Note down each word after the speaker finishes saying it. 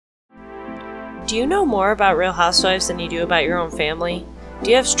Do you know more about Real Housewives than you do about your own family?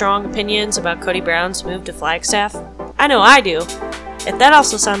 Do you have strong opinions about Cody Brown's move to Flagstaff? I know I do. If that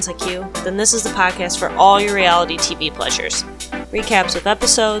also sounds like you, then this is the podcast for all your reality TV pleasures. Recaps of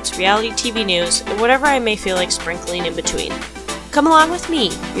episodes, reality TV news, and whatever I may feel like sprinkling in between. Come along with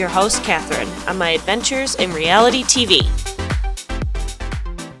me, your host Catherine, on my adventures in reality TV.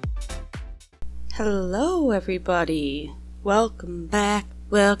 Hello everybody. Welcome back,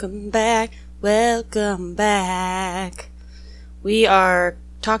 welcome back, welcome back. We are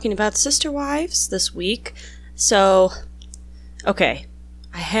talking about Sister Wives this week. So, okay,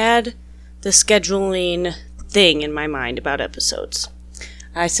 I had the scheduling thing in my mind about episodes.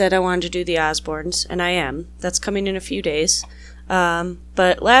 I said I wanted to do the Osbournes, and I am. That's coming in a few days.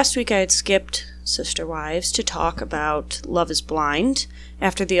 But last week I had skipped Sister Wives to talk about Love is Blind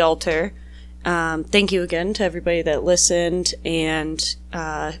after the altar. Thank you again to everybody that listened and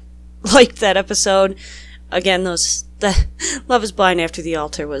liked that episode. Again, the Love is Blind after the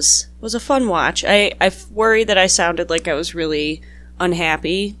altar was a fun watch. I worry that I sounded like I was really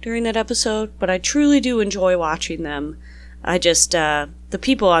unhappy during that episode, but I truly do enjoy watching them. I just, the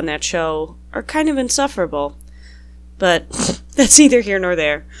people on that show are kind of insufferable. But that's neither here nor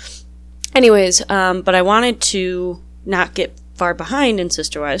there. Anyways, but I wanted to not get far behind in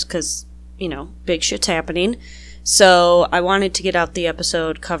Sister Wives because, you know, big shit's happening. So I wanted to get out the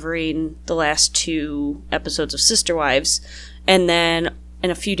episode covering the last 2 episodes of Sister Wives. And then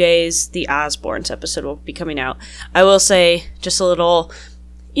in a few days, the Osbournes episode will be coming out. I will say just a little,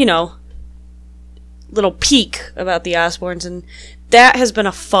 little peek about the Osbournes. And that has been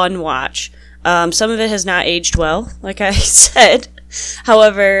a fun watch. Some of it has not aged well, like I said.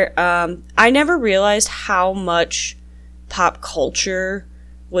 However, I never realized how much pop culture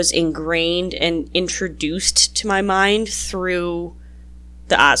was ingrained and introduced to my mind through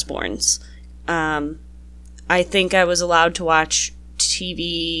the Osbournes. I think I was allowed to watch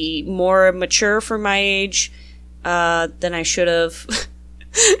TV more mature for my age than I should have.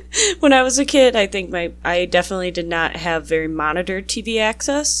 When I was a kid, I think I definitely did not have very monitored TV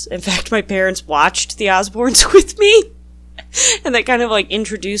access. In fact, my parents watched the Osbournes with me. And that kind of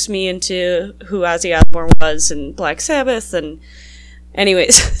introduced me into who Ozzy Osbourne was and Black Sabbath. And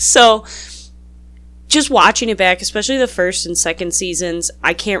anyways, so just watching it back, especially the first and second seasons,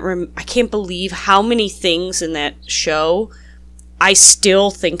 I can't believe how many things in that show I still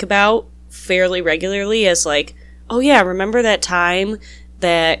think about fairly regularly as oh yeah, remember that time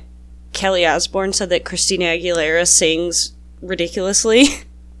that Kelly Osbourne said that Christina Aguilera sings ridiculously?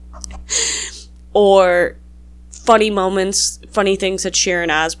 Or funny moments, funny things that Sharon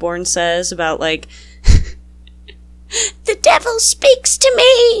Osbourne says about the devil speaks to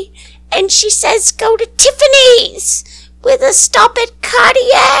me and she says go to Tiffany's with a stop at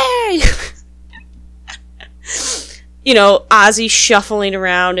Cartier. Ozzy shuffling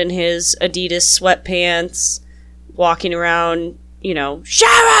around in his Adidas sweatpants, walking around,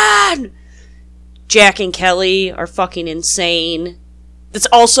 Sharon! Jack and Kelly are fucking insane. That's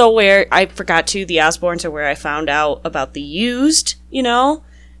also where, I forgot to, the Osbournes are where I found out about the Used,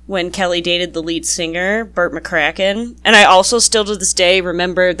 when Kelly dated the lead singer, Burt McCracken. And I also still to this day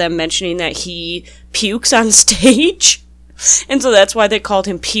remember them mentioning that he pukes on stage. And so that's why they called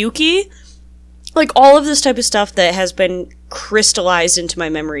him Pukey. All of this type of stuff that has been crystallized into my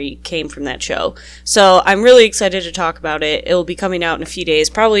memory came from that show. So I'm really excited to talk about it. It will be coming out in a few days,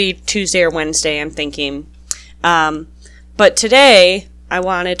 probably Tuesday or Wednesday, I'm thinking. But today, I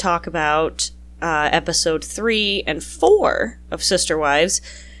want to talk about episode 3 and 4 of Sister Wives.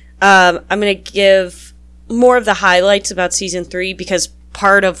 I'm going to give more of the highlights about season 3 because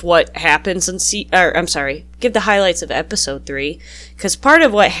part of what happens in give the highlights of episode 3 because part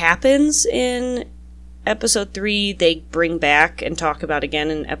of what happens in episode 3 they bring back and talk about again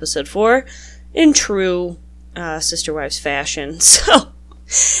in episode 4 in true Sister Wives fashion. So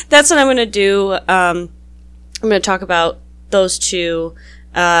that's what I'm going to do. I'm going to talk about those 2.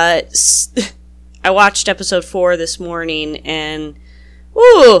 I watched episode 4 this morning and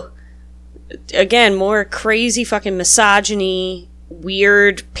again, more crazy fucking misogyny,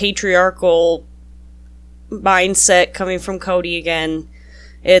 weird patriarchal mindset coming from Cody again.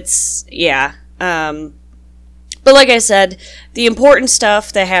 It's, yeah. But like I said, the important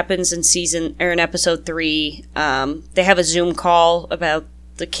stuff that happens in episode 3, they have a Zoom call about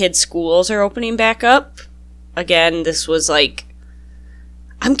the kids' schools are opening back up. Again, this was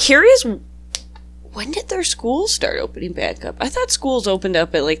I'm curious, when did their schools start opening back up? I thought schools opened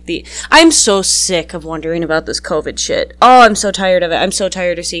up at I'm so sick of wondering about this COVID shit. Oh, I'm so tired of it. I'm so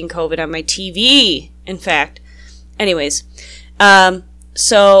tired of seeing COVID on my TV, in fact. Anyways,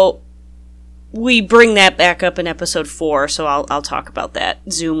 so we bring that back up in episode 4, so I'll talk about that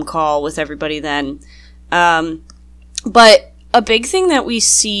Zoom call with everybody then. But a big thing that we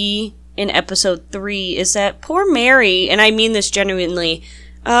see in episode 3 is that poor Mary, and I mean this genuinely,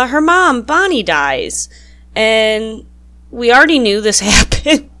 her mom, Bonnie, dies. And we already knew this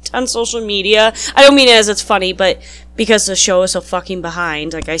happened on social media. I don't mean it as it's funny, but because the show is so fucking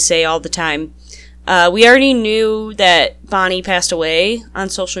behind, like I say all the time. We already knew that Bonnie passed away on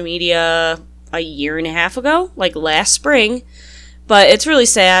social media a year and a half ago, like last spring. But it's really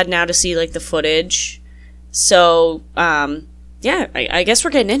sad now to see, like, the footage. So, yeah, I guess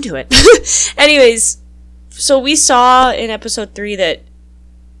we're getting into it. Anyways, so we saw in episode 3 that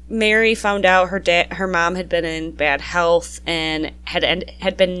Mary found out her mom had been in bad health and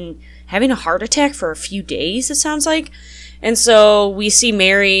had been having a heart attack for a few days, it sounds like. And so we see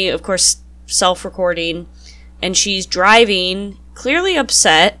Mary, of course, self-recording, and she's driving, clearly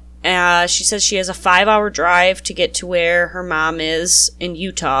upset. She says she has a 5-hour drive to get to where her mom is in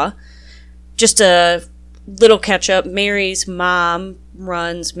Utah. Just a little catch-up. Mary's mom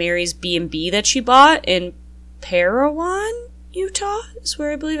runs Mary's B&B that she bought in Parowan, Utah, is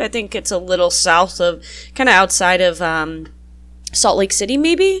where I believe. I think it's a little south of, kind of outside of Salt Lake City,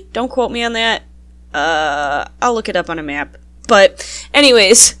 maybe? Don't quote me on that. I'll look it up on a map. But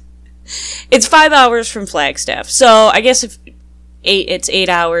anyways, it's 5 hours from Flagstaff. So I guess it's 8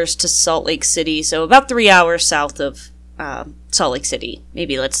 hours to Salt Lake City. So about 3 hours south of Salt Lake City.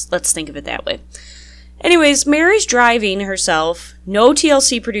 Maybe let's think of it that way. Anyways, Mary's driving herself. No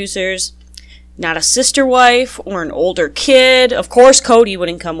TLC producers. Not a sister wife or an older kid. Of course, Cody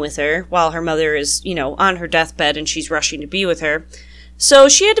wouldn't come with her while her mother is, on her deathbed and she's rushing to be with her. So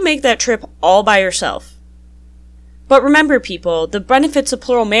she had to make that trip all by herself. But remember, people, the benefits of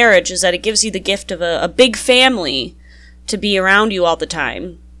plural marriage is that it gives you the gift of a big family to be around you all the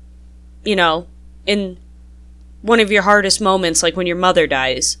time. In one of your hardest moments, like when your mother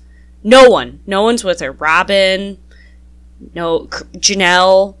dies. No one's with her. Robin,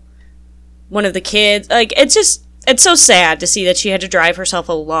 Janelle, one of the kids. Like, it's so sad to see that she had to drive herself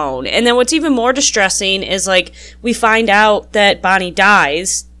alone. And then what's even more distressing is, like, we find out that Bonnie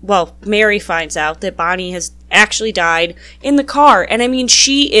dies. Well, Mary finds out that Bonnie has actually died in the car. And I mean,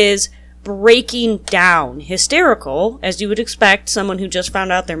 she is breaking down, hysterical, as you would expect someone who just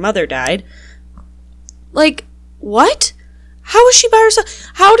found out their mother died. Like, what? How was she by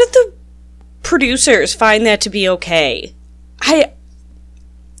herself? How did the producers find that to be okay?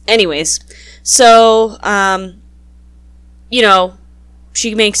 Anyways, so,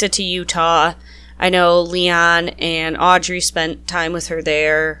 she makes it to Utah. I know Leon and Audrey spent time with her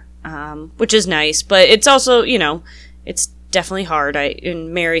there, which is nice, but it's also, it's definitely hard.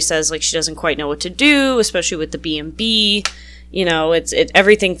 And Mary says, like, she doesn't quite know what to do, especially with the B&B.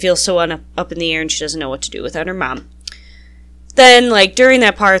 Everything feels so up in the air, and she doesn't know what to do without her mom. Then, like, during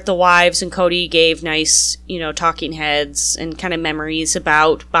that part, the wives and Cody gave nice, talking heads and kind of memories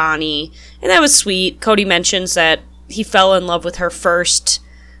about Bonnie. And that was sweet. Cody mentions that he fell in love with her first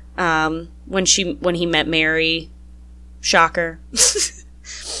when he met Mary. Shocker.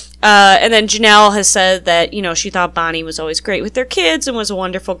 And then Janelle has said that, she thought Bonnie was always great with their kids and was a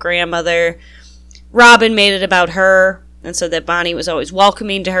wonderful grandmother. Robin made it about her and said that Bonnie was always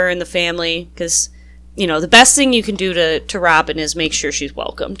welcoming to her and the family because... the best thing you can do to Robin is make sure she's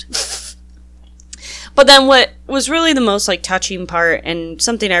welcomed. But then what was really the most, like, touching part, and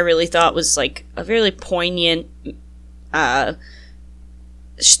something I really thought was, like, a really poignant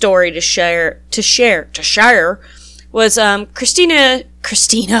story to share, was Christina,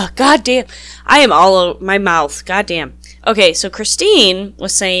 goddamn, I am all over my mouth, goddamn. Okay, so Christine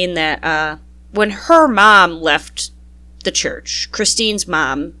was saying that when her mom left the church, Christine's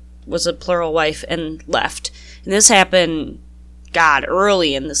mom was a plural wife and left. And this happened,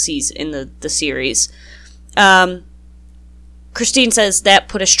 early in the season, in the series. Christine says that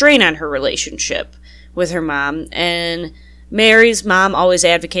put a strain on her relationship with her mom. And Mary's mom always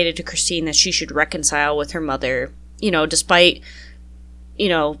advocated to Christine that she should reconcile with her mother. Despite,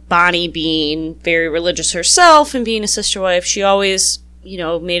 Bonnie being very religious herself and being a sister wife, she always,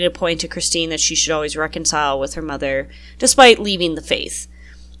 made it a point to Christine that she should always reconcile with her mother, despite leaving the faith.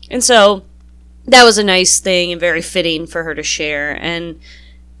 And so that was a nice thing and very fitting for her to share. And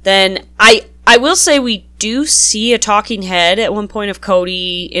then I will say we do see a talking head at one point of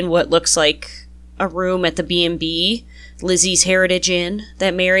Cody in what looks like a room at the B&B, Lizzie's Heritage Inn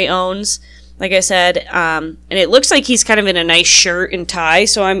that Mary owns. Like I said, and it looks like he's kind of in a nice shirt and tie.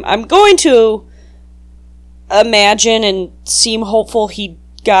 So I'm going to imagine and seem hopeful he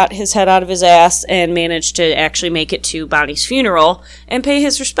got his head out of his ass and managed to actually make it to Bonnie's funeral and pay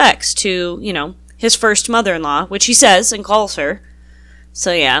his respects to, his first mother-in-law, which he says and calls her.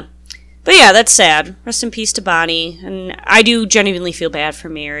 So, yeah. But, yeah, that's sad. Rest in peace to Bonnie. And I do genuinely feel bad for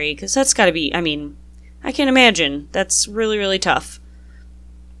Mary, because that's got to be, I can't imagine. That's really, really tough.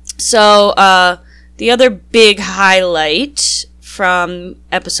 So, the other big highlight from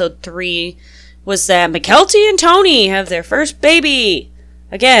episode 3 was that Mykelti and Tony have their first baby.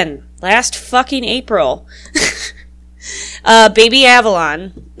 Again, last fucking April. Baby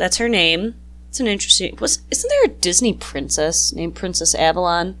Avalon. That's her name. It's an interesting... Isn't there a Disney princess named Princess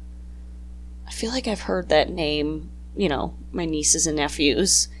Avalon? I feel like I've heard that name, my nieces and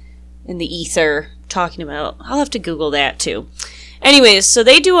nephews in the ether talking about. I'll have to Google that too. Anyways, so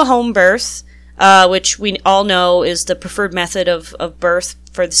they do a home birth, which we all know is the preferred method of birth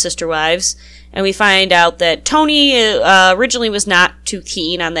for the sister wives. And we find out that Tony originally was not too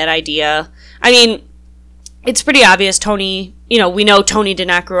keen on that idea. It's pretty obvious Tony, we know Tony did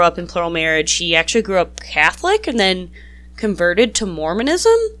not grow up in plural marriage. He actually grew up Catholic and then converted to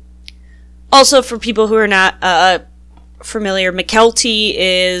Mormonism. Also, for people who are not familiar, Mykelti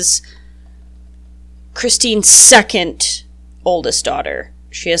is Christine's second oldest daughter.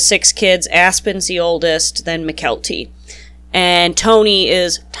 She has 6 kids. Aspen's the oldest, then Mykelti. And Tony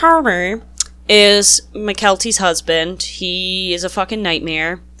is Mykelti's husband. He is a fucking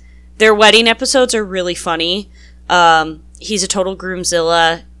nightmare. Their wedding episodes are really funny. He's a total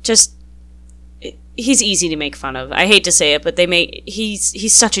groomzilla. He's easy to make fun of. I hate to say it, but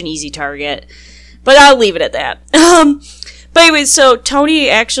he's such an easy target. But I'll leave it at that. But anyway, so Tony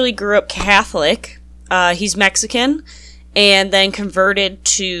actually grew up Catholic. He's Mexican, and then converted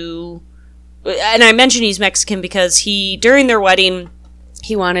to... And I mention he's Mexican because during their wedding,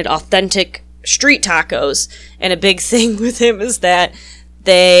 he wanted authentic street tacos. And a big thing with him is that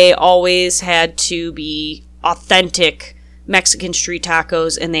they always had to be authentic Mexican street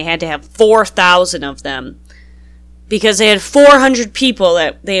tacos, and they had to have 4,000 of them because they had 400 people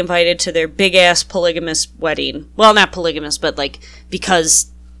that they invited to their big-ass polygamous wedding. Well, not polygamous, but,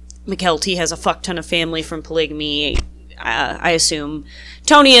 because Mykelti has a fuck ton of family from polygamy, I assume.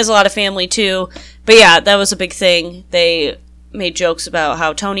 Tony has a lot of family, too. But, yeah, that was a big thing. They made jokes about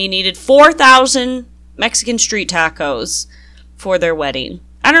how Tony needed 4,000 Mexican street tacos for their wedding.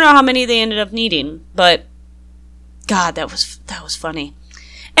 I don't know how many they ended up needing, but God, that was funny.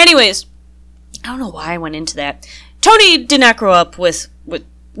 Anyways, I don't know why I went into that. Tony did not grow up with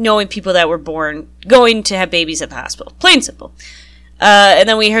knowing people that were going to have babies at the hospital. Plain and simple. And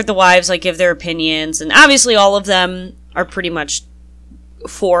then we heard the wives give their opinions, and obviously all of them are pretty much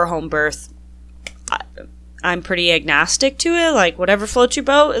for home birth. I'm pretty agnostic to it. Whatever floats your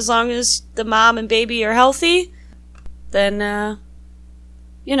boat, as long as the mom and baby are healthy, then, I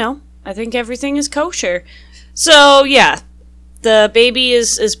think everything is kosher. So, yeah, the baby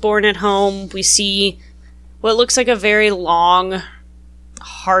is born at home. We see what looks like a very long,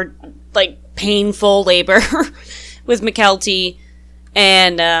 hard, painful labor with Mykelti.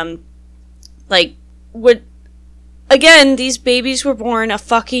 And, again, these babies were born a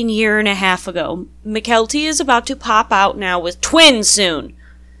fucking year and a half ago. Mykelti is about to pop out now with twins soon,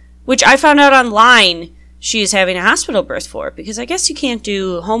 which I found out online she is having a hospital birth for, because I guess you can't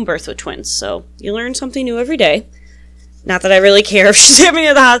do home birth with twins, so you learn something new every day. Not that I really care if she's having it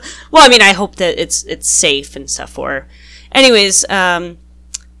at the hospital. Well, I hope that it's safe and stuff for her. Anyways, during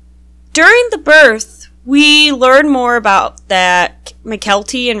the birth, we learn more about that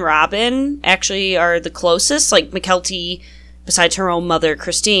Mykelti and Robin actually are the closest. Mykelti, besides her own mother,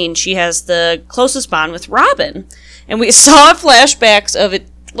 Christine, she has the closest bond with Robin. And we saw flashbacks of it.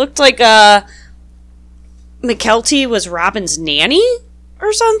 Looked like Mykelti was Robin's nanny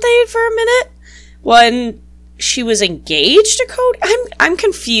or something for a minute when she was engaged to Cody. I'm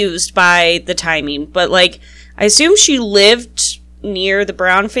confused by the timing, but I assume she lived near the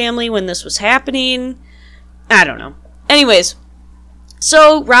Brown family when this was happening. I don't know. Anyways,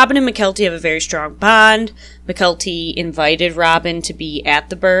 so Robin and Mykelti have a very strong bond. Mykelti invited Robin to be at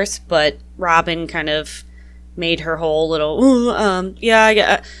the birth, but Robin kind of made her whole little,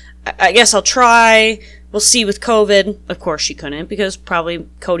 I guess I'll try. We'll see with COVID. Of course she couldn't, because probably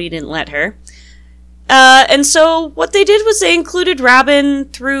Cody didn't let her. And so what they did was they included Robin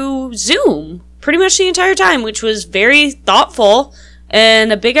through Zoom pretty much the entire time, which was very thoughtful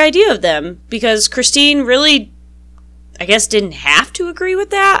and a big idea of them, because Christine really, I guess, didn't have to agree with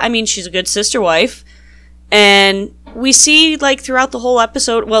that. She's a good sister wife. And we see, throughout the whole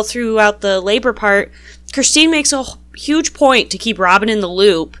episode, throughout the labor part, Christine makes a huge point to keep Robin in the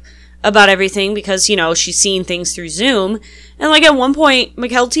loop about everything because, she's seeing things through Zoom. And, like, at one point,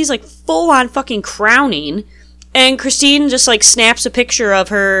 McKelty's, like, full-on fucking crowning. And Christine just, like, snaps a picture of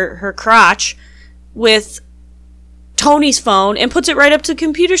her crotch with Tony's phone and puts it right up to the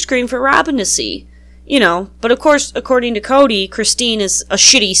computer screen for Robin to see. But of course, according to Cody, Christine is a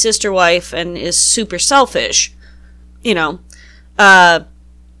shitty sister wife and is super selfish.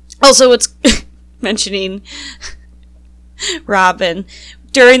 Also, it's mentioning Robin.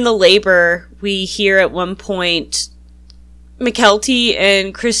 During the labor, we hear at one point McKelty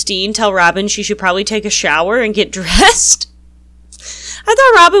and Christine tell Robin she should probably take a shower and get dressed. I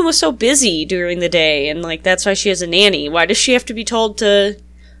thought Robin was so busy during the day, and, like, that's why she has a nanny. Why does she have to be told to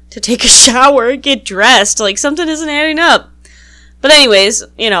take a shower and get dressed? Like, something isn't adding up. But anyways,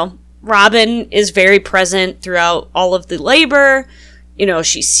 Robin is very present throughout all of the labor.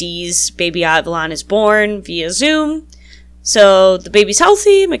 She sees baby Avalon is born via Zoom. So the baby's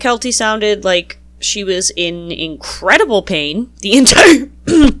healthy. McKelty sounded like she was in incredible pain the entire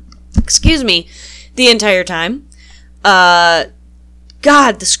the entire time.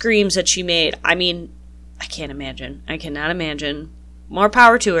 God, the screams that she made. I mean, I can't imagine. I cannot imagine. More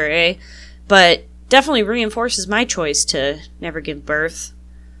power to her, eh? But definitely reinforces my choice to never give birth.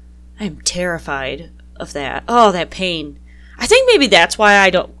 I'm terrified of that. Oh, that pain. I think maybe that's why I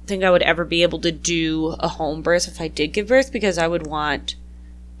don't think I would ever be able to do a home birth if I did give birth, because I would want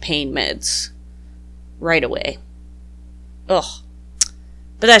pain meds right away. Ugh.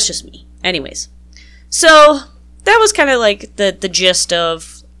 But that's just me. Anyways. So, that was kind of like the gist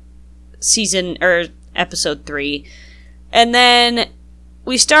of episode 3. And then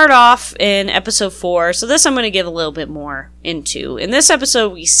we start off in episode 4. So this I'm going to give a little bit more into. In this episode,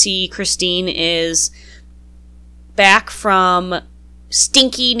 we see Christine is back from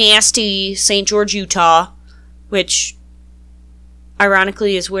stinky, nasty St. George, Utah, which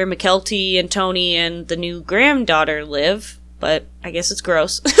ironically is where McKelty and Tony and the new granddaughter live, but I guess it's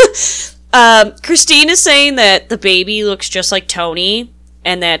gross. Christine is saying that the baby looks just like Tony,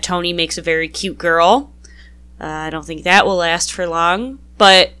 and that Tony makes a very cute girl. I don't think that will last for long,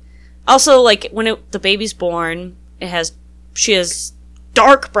 but also, like, when the baby's born, she has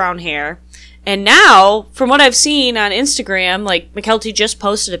dark brown hair, and now, from what I've seen on Instagram, like, McKelty just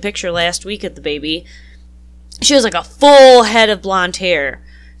posted a picture last week of the baby. She has, like, a full head of blonde hair.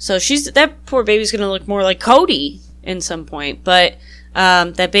 So that poor baby's gonna look more like Cody in some point. But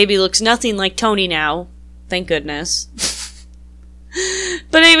that baby looks nothing like Tony now. Thank goodness.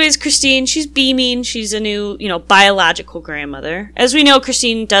 But anyways, Christine, she's beaming. She's a new, biological grandmother. As we know,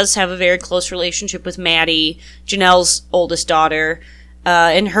 Christine does have a very close relationship with Maddie, Janelle's oldest daughter,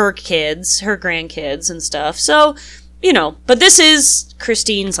 and her kids, her grandkids and stuff. So, but this is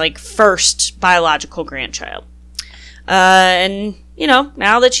Christine's, like, first biological grandchild. And,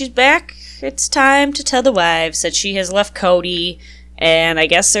 now that she's back, it's time to tell the wives that she has left Cody, and I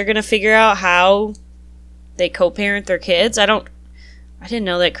guess they're gonna figure out how they co-parent their kids. I didn't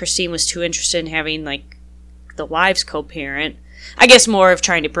know that Christine was too interested in having, like, the wives co-parent. I guess more of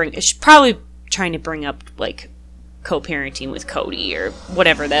she's probably trying to bring up, like, co-parenting with Cody or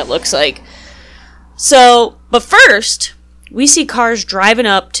whatever that looks like. So, but first, we see cars driving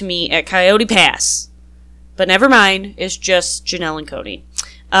up to meet at Coyote Pass. But never mind, it's just Janelle and Cody.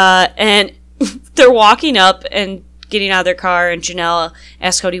 And they're walking up and getting out of their car, and Janelle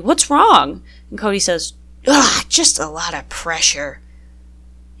asks Cody, "What's wrong?" And Cody says, "Just a lot of pressure."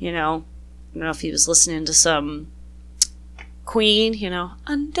 I don't know if he was listening to some Queen,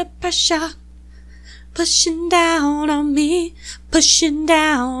 under pressure, pushing down on me, pushing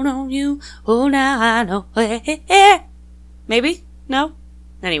down on you, oh, now I know. Maybe? No?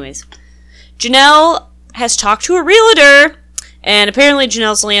 Anyways. Janelle has talked to a realtor, and apparently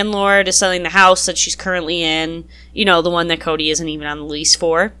Janelle's landlord is selling the house that she's currently in, the one that Cody isn't even on the lease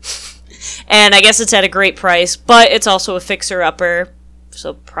for. And I guess it's at a great price, but it's also a fixer-upper,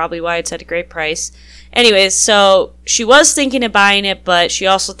 so probably why it's at a great price. Anyways, so she was thinking of buying it, but she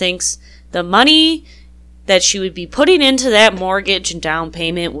also thinks the money that she would be putting into that mortgage and down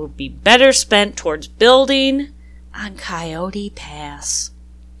payment would be better spent towards building on Coyote Pass.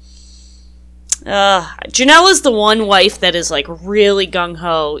 Janelle is the one wife that is, like, really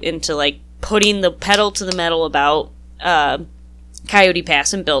gung-ho into, like, putting the pedal to the metal about Coyote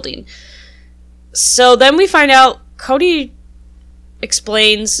Pass and building. So then we find out Cody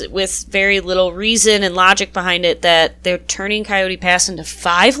explains with very little reason and logic behind it that they're turning Coyote Pass into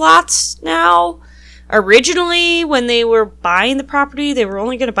 5 lots now. Originally, when they were buying the property, they were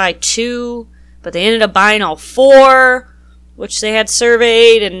only going to buy 2, but they ended up buying all 4, which they had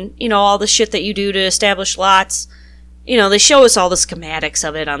surveyed and, all the shit that you do to establish lots. they show us all the schematics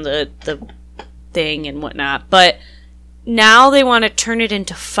of it on the thing and whatnot, but now they want to turn it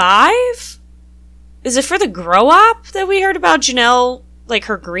into 5? Is it for the grow-op that we heard about Janelle, like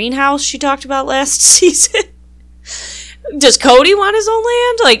her greenhouse she talked about last season? Does Cody want his own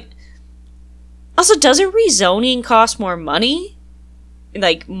land? Like, also, doesn't rezoning cost more money?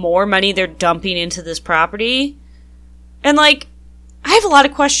 Like, more money they're dumping into this property? And, like, I have a lot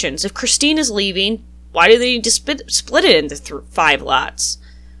of questions. If Christine is leaving, why do they need to split it into 5 lots?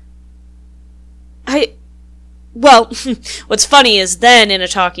 Well, what's funny is then, in a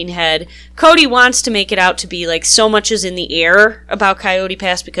talking head, Cody wants to make it out to be like so much is in the air about Coyote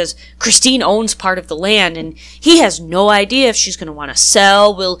Pass because Christine owns part of the land and he has no idea if she's going to want to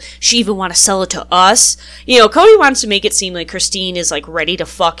sell. Will she even want to sell it to us? Cody wants to make it seem like Christine is like ready to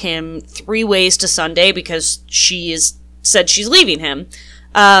fuck him 3 ways to Sunday because she is said she's leaving him.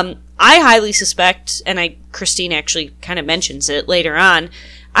 I highly suspect, and Christine actually kind of mentions it later on,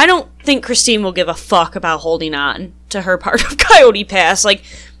 I don't think Christine will give a fuck about holding on to her part of Coyote Pass. Like,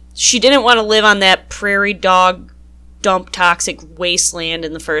 she didn't want to live on that prairie dog dump toxic wasteland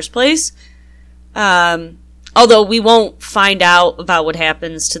in the first place. Although we won't find out about what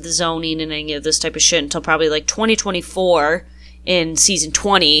happens to the zoning and any of this type of shit until probably like 2024 in season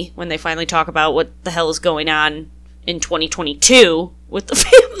 20 when they finally talk about what the hell is going on in 2022 with the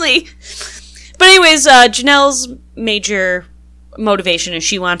family. But anyways, Janelle's major motivation is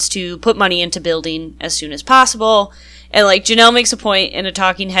she wants to put money into building as soon as possible. And like Janelle makes a point in a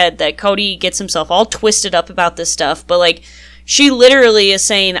talking head that Cody gets himself all twisted up about this stuff, but like she literally is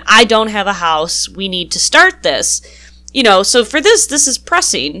saying, I don't have a house, we need to start this. So for this is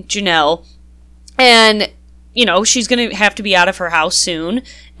pressing Janelle. And she's gonna have to be out of her house soon,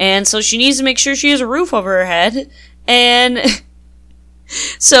 and so she needs to make sure she has a roof over her head. And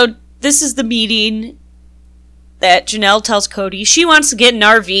so this is the meeting that Janelle tells Cody she wants to get an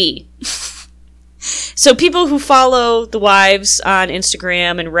RV. So people who follow the wives on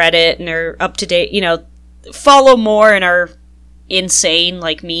Instagram and Reddit and are up to date, follow more and are insane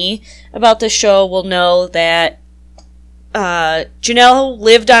like me about this show will know that Janelle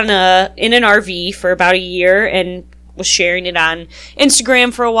lived in an RV for about a year and was sharing it on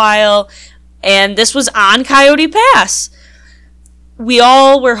Instagram for a while, and this was on Coyote Pass. We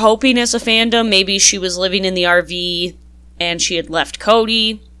all were hoping as a fandom maybe she was living in the RV and she had left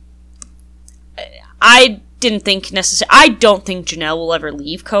Cody. I don't think Janelle will ever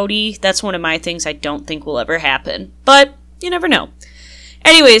leave Cody. That's one of my things I don't think will ever happen. But you never know.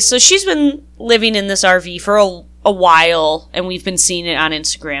 Anyways, so she's been living in this RV for a while, and we've been seeing it on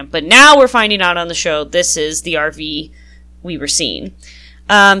Instagram. But now we're finding out on the show this is the RV we were seeing.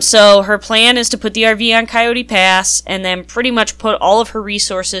 So her plan is to put the RV on Coyote Pass and then pretty much put all of her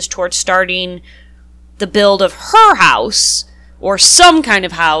resources towards starting the build of her house or some kind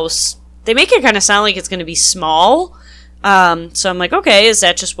of house. They make it kind of sound like it's going to be small. So I'm like, okay, is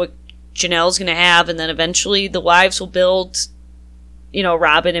that just what Janelle's going to have? And then eventually the wives will build,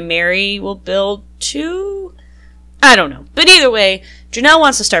 Robin and Mary will build too? I don't know. But either way, Janelle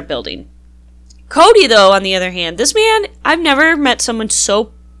wants to start building. Cody, though, on the other hand, this man, I've never met someone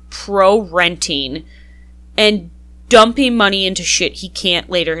so pro-renting and dumping money into shit he can't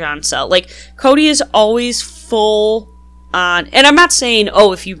later on sell. Like, Cody is always full on, and I'm not saying,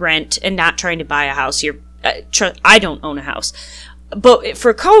 if you rent and not trying to buy a house, I don't own a house. But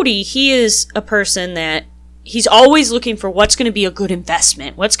for Cody, he is a person that he's always looking for what's going to be a good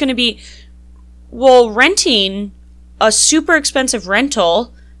investment. What's going to be, renting a super expensive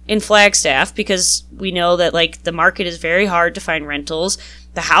rental in Flagstaff, because we know that, like, the market is very hard to find rentals.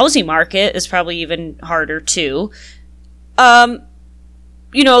 The housing market is probably even harder, too.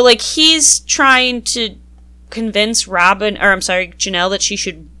 He's trying to convince Janelle that she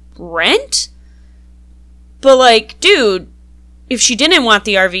should rent? But, like, dude, if she didn't want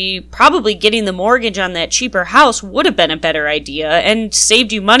the RV, probably getting the mortgage on that cheaper house would have been a better idea and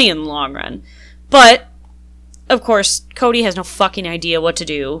saved you money in the long run. But of course, Cody has no fucking idea what to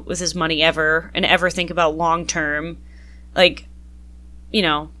do with his money ever think about long term. But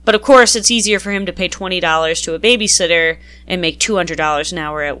of course it's easier for him to pay $20 to a babysitter and make $200 an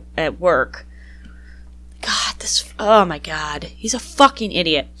hour at work. God, oh my God, he's a fucking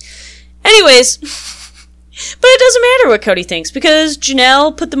idiot. Anyways, but it doesn't matter what Cody thinks because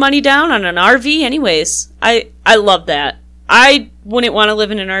Janelle put the money down on an RV anyways. I love that. I wouldn't want to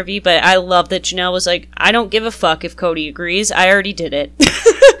live in an RV, but I love that Janelle was like, I don't give a fuck if Cody agrees. I already did it.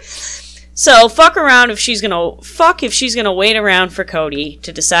 So fuck if she's gonna wait around for Cody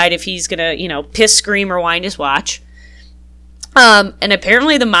to decide if he's gonna, piss, scream, or wind his watch. And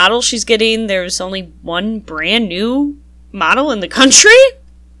apparently the model she's getting, there's only one brand new model in the country?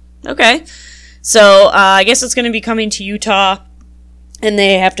 Okay. So, I guess it's going to be coming to Utah, and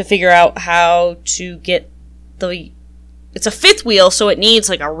they have to figure out how to get it's a fifth wheel, so it needs,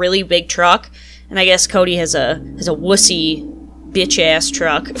 like, a really big truck, and I guess Cody has a wussy, bitch-ass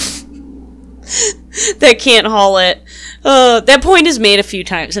truck that can't haul it. That point is made a few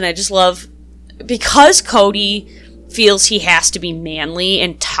times, and I just love, because Cody feels he has to be manly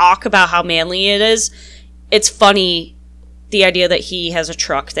and talk about how manly it is, it's funny, the idea that he has a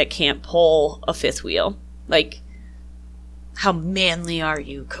truck that can't pull a fifth wheel. Like, how manly are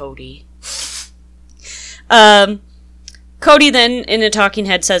you, Cody? Cody then, in a talking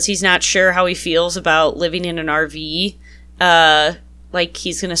head, says he's not sure how he feels about living in an RV. Like,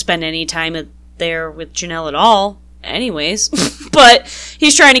 he's gonna spend any time there with Janelle at all, anyways. But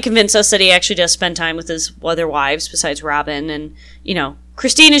he's trying to convince us that he actually does spend time with his other wives besides Robin, and, you know,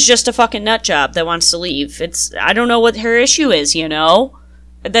 Christine is just a fucking nut job that wants to leave. I don't know what her issue is, you know?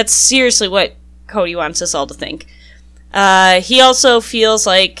 That's seriously what Cody wants us all to think. He also feels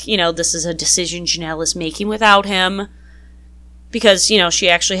like, you know, this is a decision Janelle is making without him, because, you know, she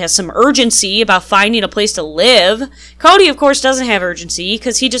actually has some urgency about finding a place to live. Cody, of course, doesn't have urgency,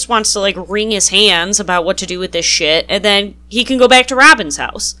 because he just wants to, like, wring his hands about what to do with this shit, and then he can go back to Robin's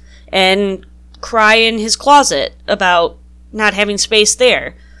house and cry in his closet about not having space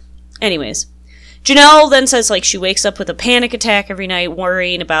there. Anyways, Janelle then says, like, she wakes up with a panic attack every night,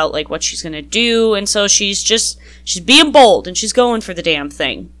 worrying about, like, what she's gonna do, and so she's being bold, and she's going for the damn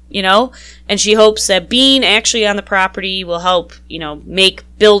thing, you know? And she hopes that being actually on the property will help, you know, make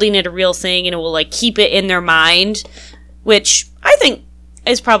building it a real thing, and it will, like, keep it in their mind, which I think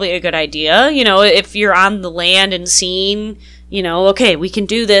is probably a good idea. You know, if you're on the land and seeing, you know, okay, we can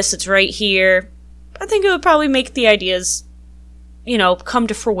do this, it's right here, I think it would probably make the ideas, you know, come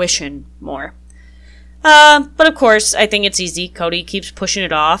to fruition more. But of course, I think it's easy. Cody keeps pushing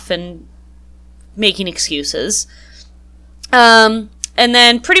it off and making excuses. And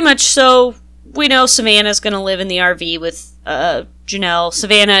then pretty much so, we know Savannah's going to live in the RV with Janelle.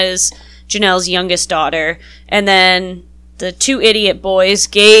 Savannah is Janelle's youngest daughter. And then the two idiot boys,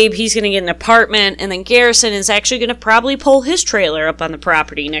 Gabe, he's going to get an apartment. And then Garrison is actually going to probably pull his trailer up on the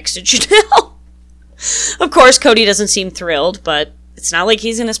property next to Janelle. Of course, Cody doesn't seem thrilled, but it's not like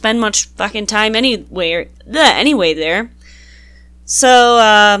he's going to spend much fucking time anyway there.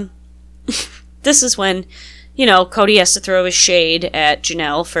 So, this is when, you know, Cody has to throw his shade at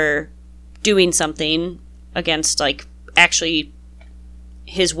Janelle for doing something against, like, actually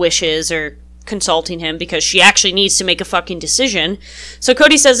his wishes or consulting him, because she actually needs to make a fucking decision. So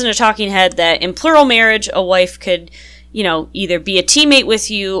Cody says in a talking head that in plural marriage, a wife could, you know, either be a teammate with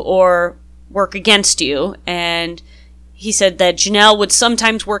you or work against you, and he said that Janelle would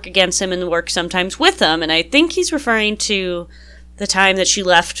sometimes work against him and work sometimes with him, and I think he's referring to the time that she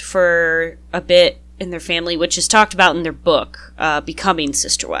left for a bit in their family, which is talked about in their book, Becoming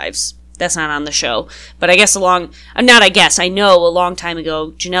Sister Wives. That's not on the show, but I guess I know a long time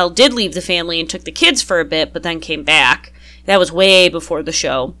ago, Janelle did leave the family and took the kids for a bit, but then came back. That was way before the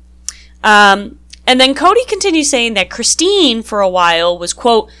show. And then Cody continues saying that Christine, for a while, was,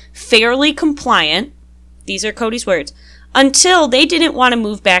 quote, fairly compliant, these are Cody's words, until they didn't want to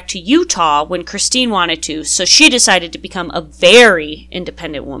move back to Utah when Christine wanted to, so she decided to become a very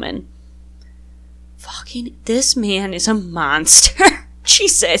independent woman. Fucking, this man is a monster.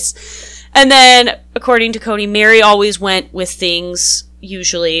 Jesus. And then, according to Cody, Mary always went with things,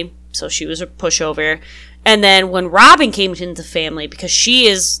 usually, so she was a pushover. And then when Robin came into the family, because she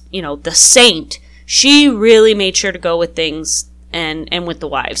is, you know, the saint, she really made sure to go with things and with the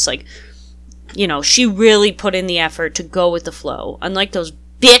wives. Like, you know, she really put in the effort to go with the flow. Unlike those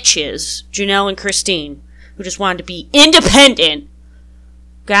bitches, Janelle and Christine, who just wanted to be independent.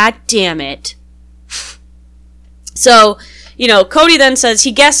 God damn it. So, you know, Cody then says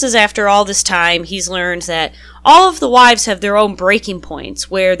he guesses after all this time he's learned that all of the wives have their own breaking points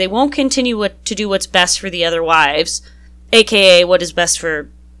where they won't continue to do what's best for the other wives, aka what is best for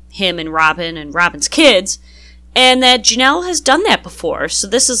him and Robin's kids, and that Janelle has done that before. So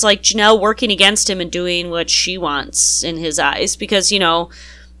this is like Janelle working against him and doing what she wants in his eyes, because, you know,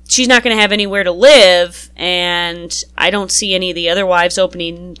 she's not going to have anywhere to live, and I don't see any of the other wives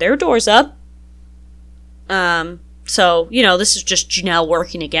opening their doors up. So, you know, this is just Janelle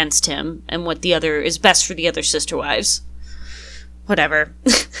working against him and what the other is best for the other sister wives. Whatever.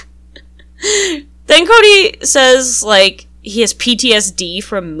 Then Cody says, like, he has PTSD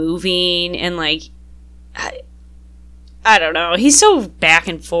from moving, and, like, I don't know. He's so back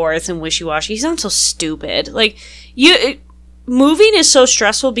and forth and wishy-washy. He sounds so stupid. Like, moving is so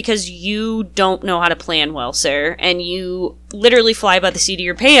stressful because you don't know how to plan well, sir. And you literally fly by the seat of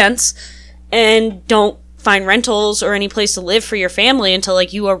your pants and don't find rentals or any place to live for your family until,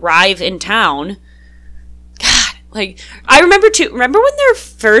 like, you arrive in town. God, like, I remember when they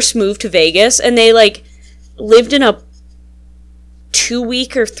first moved to Vegas and they, like, lived in a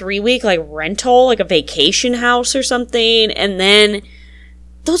 2-week or 3-week, like, rental, like a vacation house or something, and then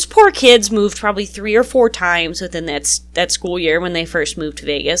those poor kids moved probably 3 or 4 times within that school year when they first moved to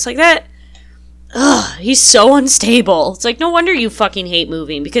Vegas. Like that, he's so unstable. It's like, no wonder you fucking hate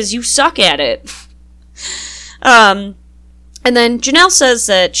moving, because you suck at it. And then Janelle says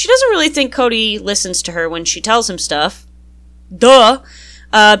that she doesn't really think Cody listens to her when she tells him stuff. Duh.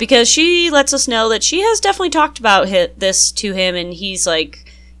 Because she lets us know that she has definitely talked about this to him, and he's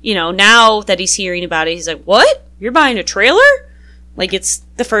like, you know, now that he's hearing about it, he's like, what? You're buying a trailer? Like, it's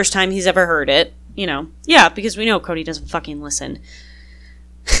the first time he's ever heard it, you know. Yeah, because we know Cody doesn't fucking listen.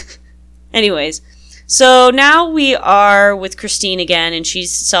 Anyways, so now we are with Christine again, and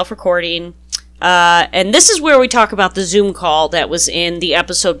she's self-recording. And this is where we talk about the Zoom call that was in the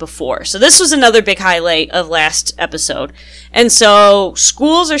episode before. So this was another big highlight of last episode. And so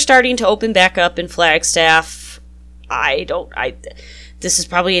schools are starting to open back up in Flagstaff. This is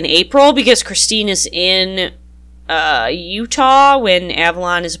probably in April, because Christine is in Utah when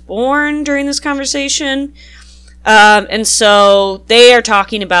Avalon is born during this conversation. And so they are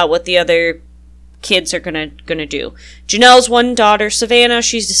talking about what the other kids are gonna do. Janelle's one daughter, Savannah,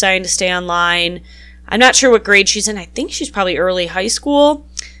 she's deciding to stay online. I'm not sure what grade she's in. I think she's probably early high school.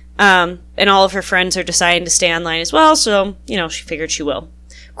 And all of her friends are deciding to stay online as well, so, you know, she figured she will.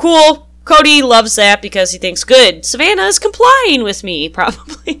 Cool. Cody loves that because he thinks, good, Savannah is complying with me,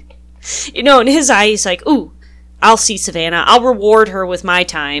 probably. You know, in his eye, he's like, ooh, I'll see Savannah. I'll reward her with my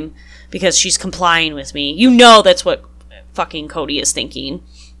time because she's complying with me. You know that's what fucking Cody is thinking.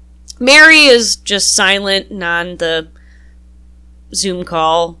 Mary is just silent on the Zoom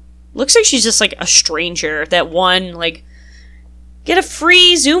call. Looks like she's just like a stranger that won, like, get a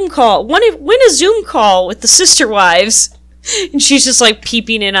free Zoom call. Win a Zoom call with the sister wives. And she's just like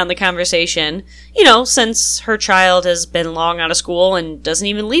peeping in on the conversation. You know, since her child has been long out of school and doesn't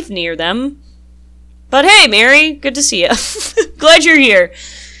even live near them. But hey, Mary, good to see you. Glad you're here.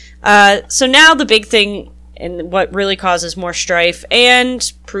 So now the big thing, and what really causes more strife,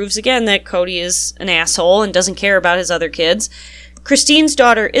 and proves again that Cody is an asshole and doesn't care about his other kids. Christine's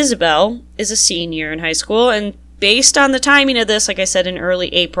daughter, Isabel, is a senior in high school, and based on the timing of this, like I said, in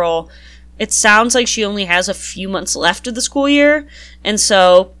early April, it sounds like she only has a few months left of the school year, and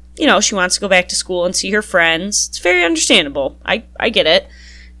so, you know, she wants to go back to school and see her friends. It's very understandable. I get it.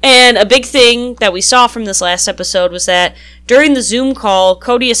 And a big thing that we saw from this last episode was that during the Zoom call,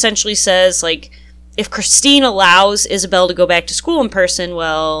 Cody essentially says, like, if Christine allows Isabel to go back to school in person,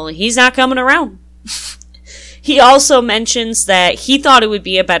 well, he's not coming around. He also mentions that he thought it would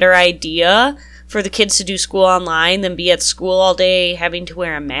be a better idea for the kids to do school online than be at school all day having to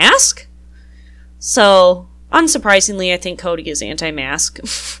wear a mask. So, unsurprisingly, I think Cody is anti-mask.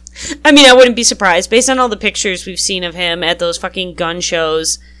 I mean, I wouldn't be surprised. Based on all the pictures we've seen of him at those fucking gun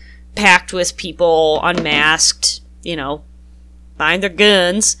shows, packed with people unmasked, you know, buying their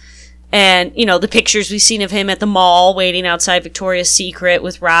guns. And, you know, the pictures we've seen of him at the mall waiting outside Victoria's Secret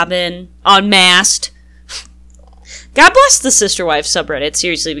with Robin unmasked. God bless the Sister Wife subreddit,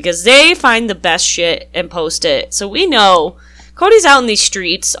 seriously, because they find the best shit and post it. So we know Cody's out in these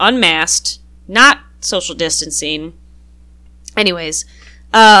streets, unmasked, not social distancing. Anyways,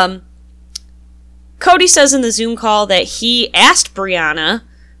 Cody says in the Zoom call that he asked Brianna,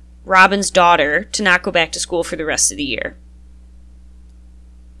 Robin's daughter, to not go back to school for the rest of the year.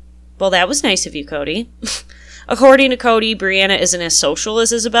 Well, that was nice of you, Cody. According to Cody, Brianna isn't as social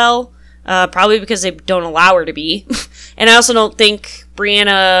as Isabel, probably because they don't allow her to be. And I also don't think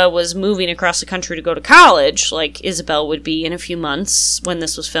Brianna was moving across the country to go to college like Isabel would be in a few months when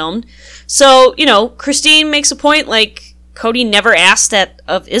this was filmed. So, you know, Christine makes a point like Cody never asked that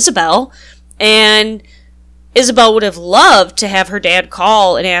of Isabel, and Isabel would have loved to have her dad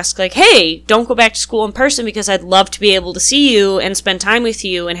call and ask, like, hey, don't go back to school in person because I'd love to be able to see you and spend time with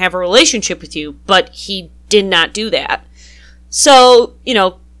you and have a relationship with you. But he did not do that. So, you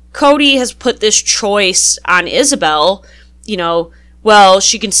know, Cody has put this choice on Isabel, you know, well,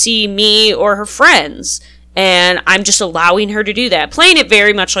 she can see me or her friends, and I'm just allowing her to do that. Playing it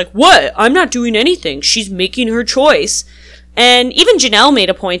very much like, what? I'm not doing anything. She's making her choice. And even Janelle made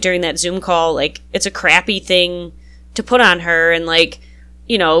a point during that Zoom call, like, it's a crappy thing to put on her, and, like,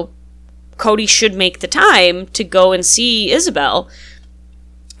 you know, Cody should make the time to go and see Isabel.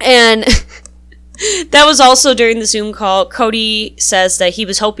 And That was also during the Zoom call. Cody says that he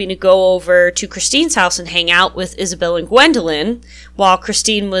was hoping to go over to Christine's house and hang out with Isabel and Gwendolyn while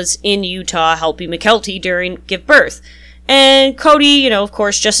Christine was in Utah helping McKelty give birth. And Cody, of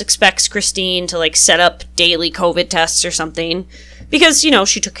course, just expects Christine to, set up daily COVID tests or something because,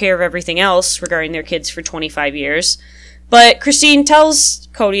 she took care of everything else regarding their kids for 25 years. But Christine tells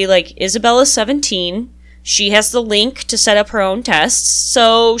Cody, Isabella's 17. She has the link to set up her own tests,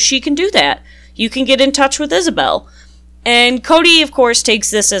 so she can do that. You can get in touch with Isabel. And Cody, of course,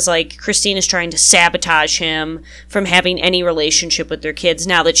 takes this as, Christine is trying to sabotage him from having any relationship with their kids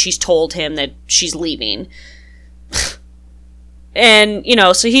now that she's told him that she's leaving. And,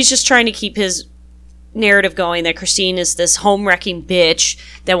 so he's just trying to keep his narrative going that Christine is this home-wrecking bitch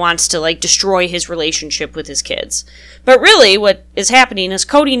that wants to, destroy his relationship with his kids. But really, what is happening is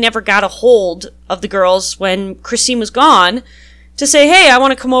Cody never got a hold of the girls when Christine was gone to say, hey, I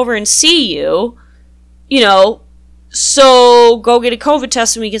want to come over and see you, so go get a COVID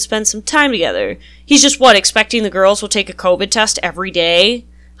test and we can spend some time together. He's just, expecting the girls will take a COVID test every day,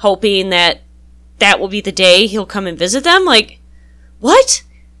 hoping that will be the day he'll come and visit them? What?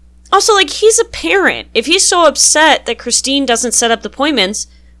 Also, he's a parent. If he's so upset that Christine doesn't set up the appointments,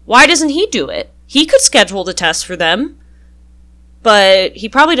 why doesn't he do it? He could schedule the test for them. But he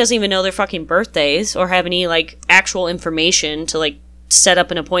probably doesn't even know their fucking birthdays or have any, actual information to, set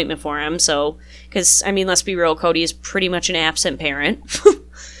up an appointment for him. So, because, let's be real, Cody is pretty much an absent parent.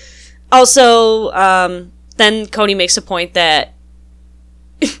 Also, then Cody makes a point that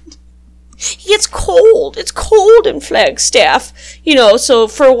it's cold. It's cold in Flagstaff. So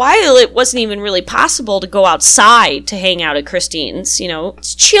for a while it wasn't even really possible to go outside to hang out at Christine's.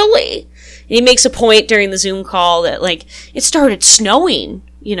 It's chilly. And he makes a point during the Zoom call that, it started snowing.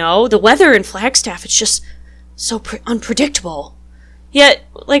 The weather in Flagstaff, it's just so unpredictable. Yet,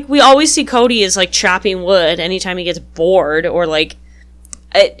 we always see Cody as, chopping wood anytime he gets bored or,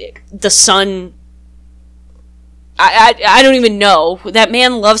 the sun. I don't even know. That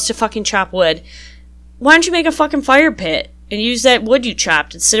man loves to fucking chop wood. Why don't you make a fucking fire pit and use that wood you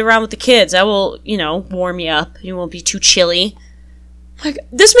chopped and sit around with the kids? That will, warm you up. You won't be too chilly.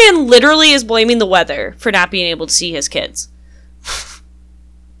 This man literally is blaming the weather for not being able to see his kids.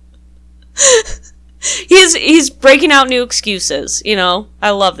 He's breaking out new excuses, I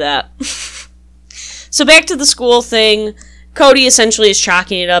love that. So back to the school thing. Cody essentially is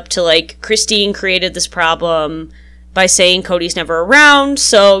chalking it up to, Christine created this problem by saying Cody's never around,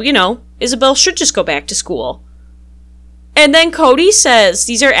 so, Isabel should just go back to school. And then Cody says,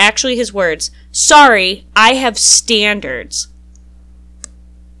 these are actually his words, sorry, I have standards.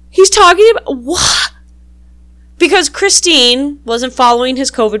 He's talking about, what? Because Christine wasn't following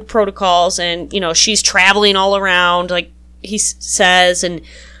his COVID protocols and, she's traveling all around, he says, and,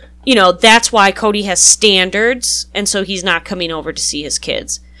 that's why Cody has standards, and so he's not coming over to see his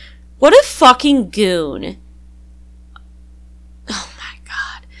kids. What a fucking goon. Oh my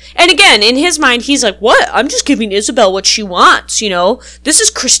god. And again, in his mind, he's like, what? I'm just giving Isabel what she wants, This is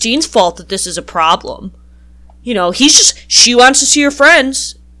Christine's fault that this is a problem. She wants to see her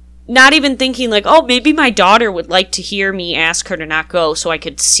friends. Not even thinking oh, maybe my daughter would like to hear me ask her to not go so I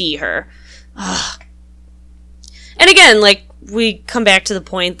could see her. Ugh. And again, we come back to the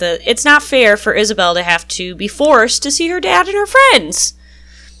point that it's not fair for Isabel to have to be forced to see her dad and her friends.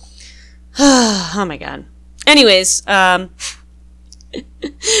 Oh my god. Anyways,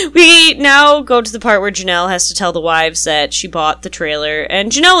 we now go to the part where Janelle has to tell the wives that she bought the trailer,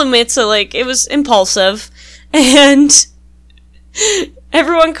 and Janelle admits that, it was impulsive, and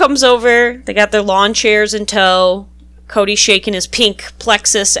everyone comes over, they got their lawn chairs in tow, Cody's shaking his pink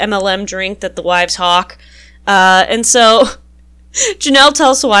Plexus MLM drink that the wives hawk, and so Janelle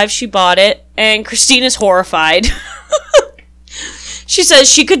tells the wives she bought it, and Christine is horrified. She says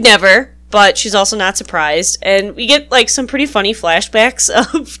she could never, but she's also not surprised. And we get, some pretty funny flashbacks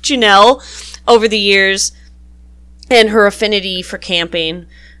of Janelle over the years and her affinity for camping.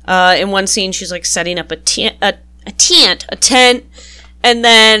 In one scene, she's, setting up a tent. And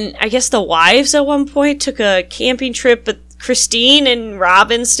then, I guess the wives at one point took a camping trip, but Christine and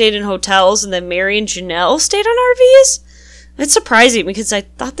Robin stayed in hotels, and then Mary and Janelle stayed on RVs? That's surprising, because I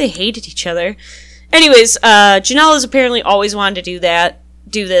thought they hated each other. Anyways, Janelle has apparently always wanted to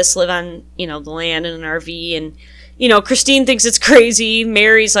do this, live on, the land in an RV, and, Christine thinks it's crazy.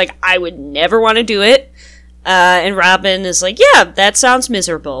 Mary's like, I would never want to do it. And Robin is like, yeah, that sounds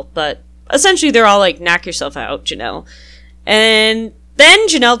miserable, but essentially they're all like, knock yourself out, Janelle. And then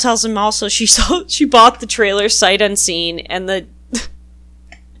Janelle tells him also she bought the trailer sight unseen, and the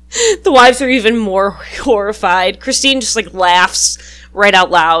wives are even more horrified. Christine just laughs right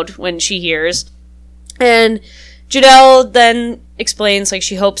out loud when she hears. And Janelle then explains, like,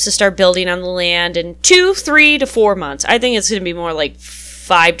 she hopes to start building on the land in 2, 3 to 4 months. I think it's going to be more like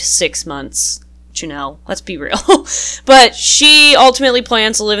 5 to 6 months, Janelle. Let's be real. But she ultimately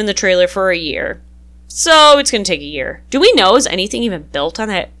plans to live in the trailer for a year. So it's going to take a year. Do we know, is anything even built on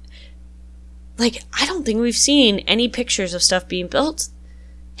that? Like, I don't think we've seen any pictures of stuff being built.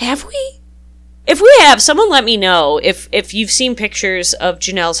 Have we? If we have, someone let me know if you've seen pictures of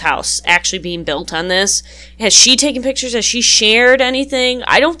Janelle's house actually being built on this. Has she taken pictures? Has she shared anything?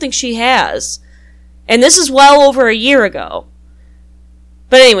 I don't think she has. And this is well over a year ago.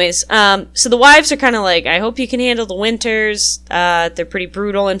 But anyways, so the wives are kind of like, I hope you can handle the winters. They're pretty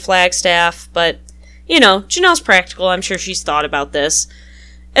brutal in Flagstaff, but, you know, Janelle's practical. I'm sure she's thought about this.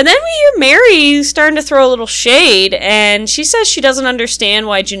 And then we hear Mary starting to throw a little shade, and she says she doesn't understand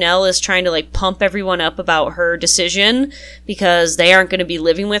why Janelle is trying to, like, pump everyone up about her decision, because they aren't going to be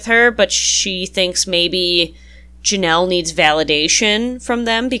living with her, but she thinks maybe Janelle needs validation from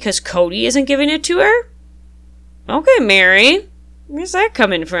them because Cody isn't giving it to her? Okay, Mary. Where's that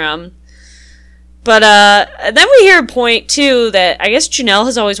coming from? But then we hear a point, too, that I guess Janelle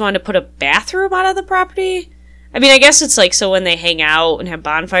has always wanted to put a bathroom out of the property. I mean, I guess it's like so when they hang out and have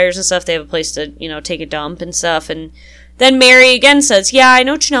bonfires and stuff, they have a place to, you know, take a dump and stuff. And then Mary again says, yeah, I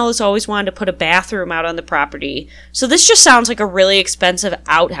know Janelle has always wanted to put a bathroom out on the property. So this just sounds like a really expensive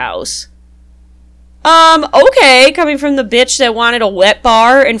outhouse. Okay, coming from the bitch that wanted a wet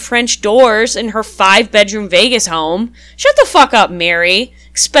bar and French doors in her 5-bedroom Vegas home. Shut the fuck up, Mary.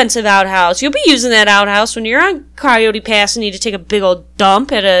 Expensive outhouse. You'll be using that outhouse when you're on Coyote Pass and need to take a big old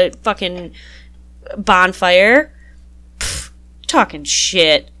dump at a fucking bonfire. Pfft, talking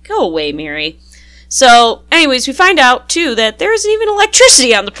shit. Go away, Mary. So, anyways, we find out, too, that there isn't even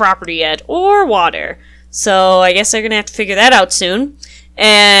electricity on the property yet, or water. So, I guess they're gonna have to figure that out soon.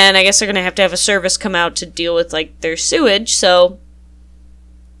 And I guess they're gonna have to have a service come out to deal with, like, their sewage, so...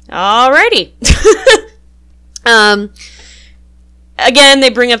 Alrighty. Again, they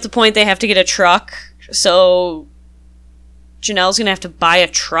bring up the point they have to get a truck, so... Janelle's gonna have to buy a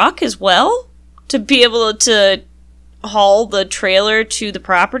truck as well? To be able to haul the trailer to the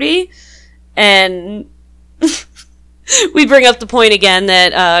property. And we bring up the point again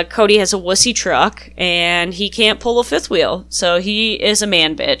that Cody has a wussy truck and he can't pull a fifth wheel. So he is a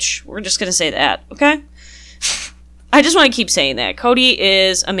man bitch. We're just going to say that, okay? I just want to keep saying that. Cody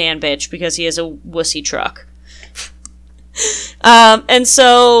is a man bitch because he has a wussy truck. And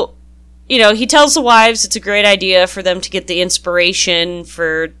so, you know, he tells the wives it's a great idea for them to get the inspiration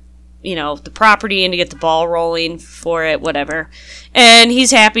for, you know, the property and to get the ball rolling for it, whatever. And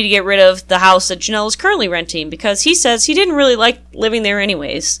he's happy to get rid of the house that Janelle is currently renting because he says he didn't really like living there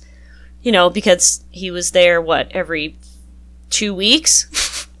anyways. You know, because he was there, every 2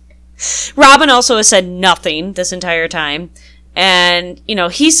 weeks? Robin also has said nothing this entire time. And, you know,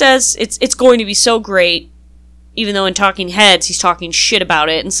 he says it's going to be so great, even though in Talking Heads he's talking shit about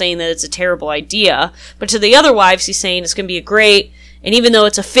it and saying that it's a terrible idea. But to the other wives he's saying it's going to be a great... And even though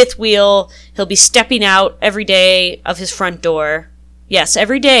it's a fifth wheel, he'll be stepping out every day of his front door. Yes,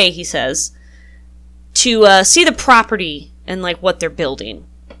 every day, he says. To see the property and, like, what they're building.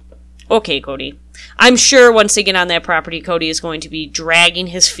 Okay, Cody. I'm sure once they get on that property, Cody is going to be dragging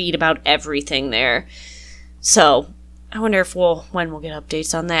his feet about everything there. So, I wonder when we'll get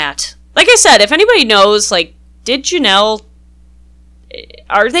updates on that. Like I said, if anybody knows, like, did Janelle...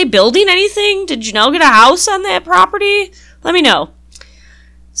 Are they building anything? Did Janelle get a house on that property? Let me know.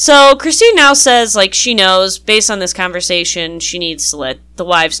 So, Christine now says, like, she knows, based on this conversation, she needs to let the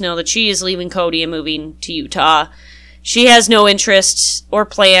wives know that she is leaving Cody and moving to Utah. She has no interest or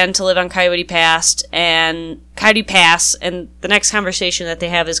plan to live on Coyote Pass, and the next conversation that they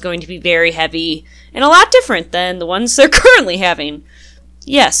have is going to be very heavy and a lot different than the ones they're currently having.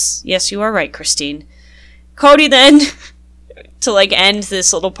 Yes, you are right, Christine. Cody then... to, like, end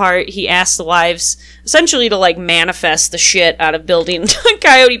this little part, he asks the wives, essentially to, like, manifest the shit out of building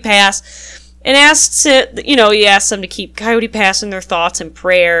Coyote Pass, and he asks them to keep Coyote Pass in their thoughts and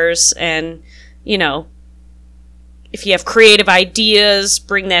prayers, and, you know, if you have creative ideas,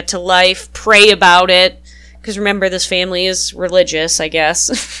 bring that to life, pray about it, because remember, this family is religious, I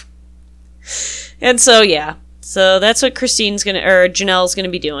guess. And so, yeah, so that's what Janelle's gonna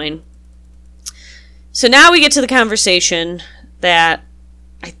be doing. So now we get to the conversation that,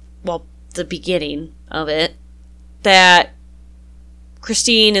 the beginning of it, that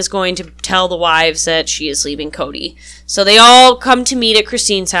Christine is going to tell the wives that she is leaving Cody. So they all come to meet at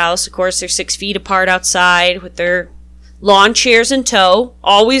Christine's house. Of course, they're 6 feet apart outside with their lawn chairs in tow,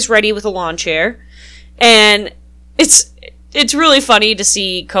 always ready with a lawn chair. And it's it's really funny to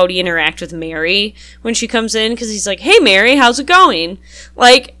see Cody interact with Mary when she comes in, because he's like, hey, Mary, how's it going?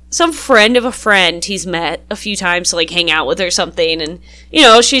 Like, some friend of a friend he's met a few times to, like, hang out with or something, and, you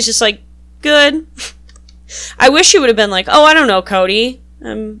know, she's just like, good. I wish she would have been like, oh, I don't know, Cody.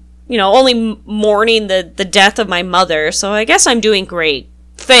 I'm, you know, only mourning the death of my mother, so I guess I'm doing great.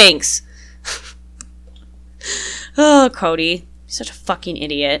 Thanks. Oh, Cody. Such a fucking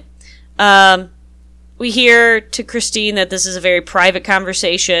idiot. We hear to Christine that this is a very private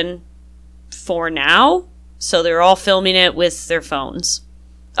conversation for now, so they're all filming it with their phones.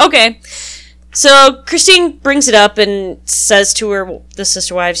 Okay. So Christine brings it up and says to the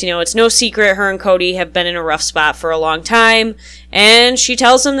sister wives, you know, it's no secret her and Cody have been in a rough spot for a long time, and she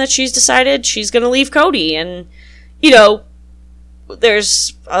tells them that she's decided she's going to leave Cody, and, you know,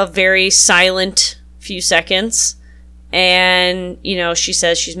 there's a very silent few seconds, and, you know, she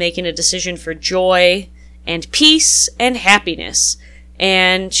says she's making a decision for joy and peace and happiness.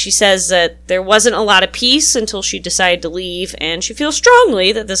 And she says that there wasn't a lot of peace until she decided to leave, and she feels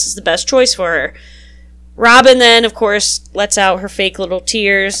strongly that this is the best choice for her. Robin then, of course, lets out her fake little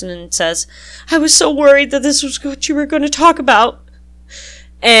tears and says, I was so worried that this was what you were going to talk about.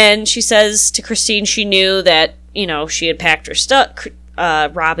 And she says to Christine she knew that, you know, she had packed her stuff,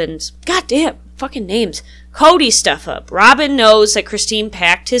 Robin's, goddamn, fucking names, Cody's stuff up. Robin knows that Christine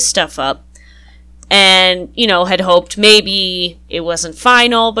packed his stuff up, and, you know, had hoped maybe it wasn't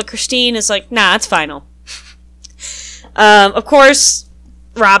final, but Christine is like, nah, it's final. Of course,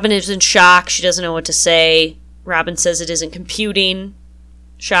 Robin is in shock. She doesn't know what to say. Robin says it isn't computing.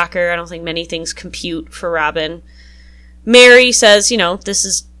 Shocker. I don't think many things compute for Robin. Mary says, you know, this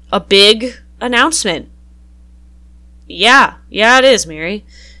is a big announcement. Yeah, it is, Mary.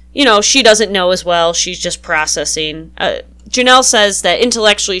 You know, she doesn't know as well. She's just processing. Janelle says that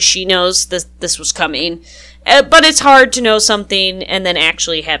intellectually she knows this was coming, but it's hard to know something and then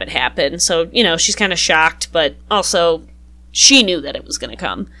actually have it happen. So, you know, she's kind of shocked, but also she knew that it was going to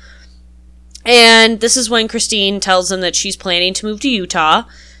come. And this is when Christine tells them that she's planning to move to Utah.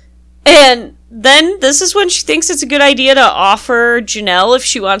 And then this is when she thinks it's a good idea to offer Janelle if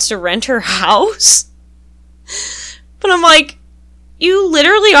she wants to rent her house. But I'm like, you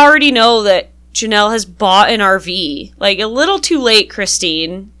literally already know that Janelle has bought an RV. Like, a little too late,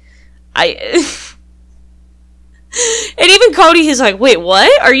 Christine. And even Cody is like, wait,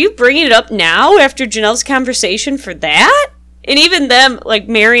 what? Are you bringing it up now after Janelle's conversation for that? And even them, like,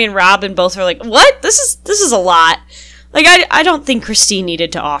 Mary and Robin both are like, what? This is a lot. Like, I don't think Christine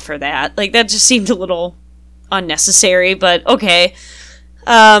needed to offer that. Like, that just seemed a little unnecessary, but okay.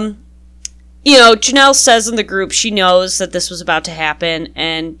 You know, Janelle says in the group she knows that this was about to happen,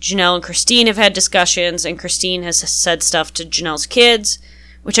 and Janelle and Christine have had discussions, and Christine has said stuff to Janelle's kids,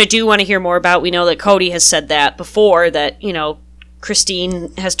 which I do want to hear more about. We know that Cody has said that before, that, you know,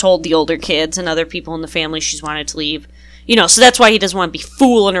 Christine has told the older kids and other people in the family she's wanted to leave. You know, so that's why he doesn't want to be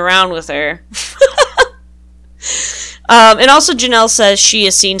fooling around with her. And also Janelle says she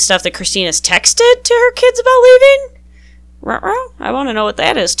has seen stuff that Christine has texted to her kids about leaving. I want to know what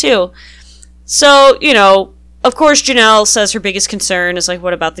that is, too. So, you know, of course, Janelle says her biggest concern is, like,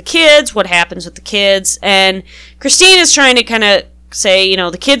 what about the kids? What happens with the kids? And Christine is trying to kind of say, you know,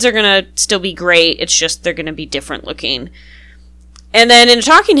 the kids are going to still be great. It's just they're going to be different looking. And then in a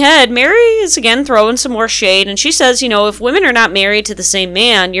talking head, Mary is again throwing some more shade. And she says, you know, if women are not married to the same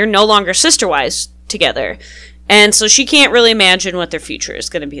man, you're no longer sister-wives together. And so she can't really imagine what their future is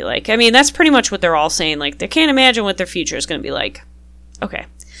going to be like. I mean, that's pretty much what they're all saying. Like, they can't imagine what their future is going to be like. Okay.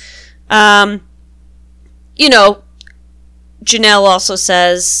 You know, Janelle also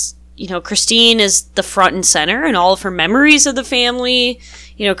says, you know, Christine is the front and center in all of her memories of the family.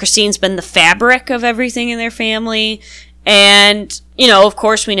 You know, Christine's been the fabric of everything in their family. And, you know, of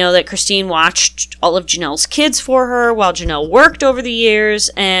course we know that Christine watched all of Janelle's kids for her while Janelle worked over the years.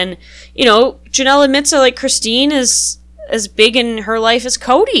 And, you know, Janelle admits that, like, Christine is as big in her life as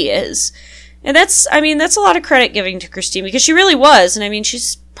Cody is. And that's a lot of credit giving to Christine, because she really was. And I mean,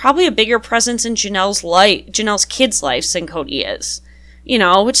 she's probably a bigger presence in Janelle's kids' lives than Cody is. You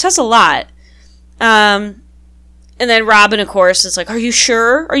know, which says a lot. And then Robin, of course, is like, are you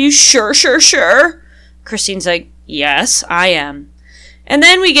sure? Are you sure? Christine's like, yes, I am. And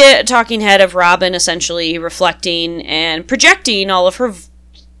then we get a talking head of Robin essentially reflecting and projecting all of her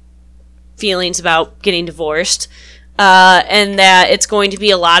feelings about getting divorced. And that it's going to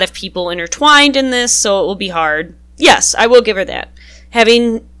be a lot of people intertwined in this, so it will be hard. Yes, I will give her that.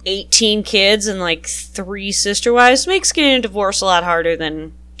 Having 18 kids and, like, 3 sister wives makes getting a divorce a lot harder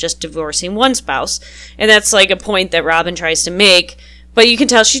than just divorcing one spouse. And that's, like, a point that Robin tries to make. But you can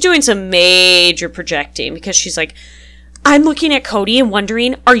tell she's doing some major projecting, because she's like, I'm looking at Cody and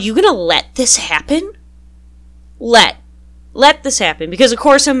wondering, are you going to let this happen? Let this happen. Because, of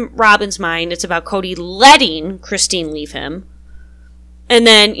course, in Robin's mind, it's about Cody letting Christine leave him. And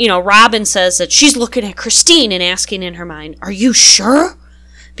then, Robin says that she's looking at Christine and asking in her mind, are you sure?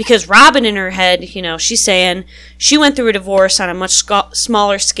 Because Robin in her head, she's saying she went through a divorce on a much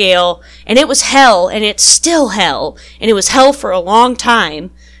smaller scale, and it was hell, and it's still hell, and it was hell for a long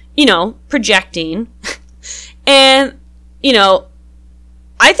time, projecting. And,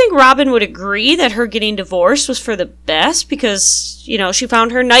 I think Robin would agree that her getting divorced was for the best because, she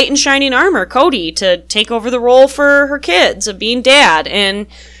found her knight in shining armor, Cody, to take over the role for her kids of being dad. And,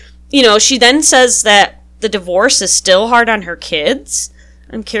 she then says that the divorce is still hard on her kids.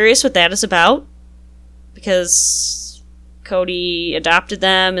 I'm curious what that is about because Cody adopted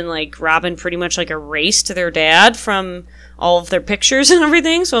them and, Robin pretty much, erased their dad from all of their pictures and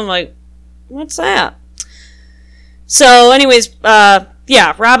everything. So I'm like, what's that? So, anyways,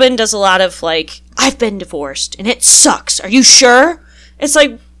 Robin does a lot of, I've been divorced, and it sucks. Are you sure? It's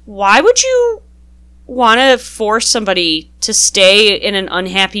like, why would you want to force somebody to stay in an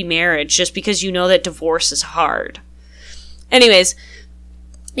unhappy marriage just because you know that divorce is hard? Anyways,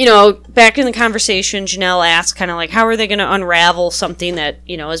 back in the conversation, Janelle asks kind of how are they going to unravel something that,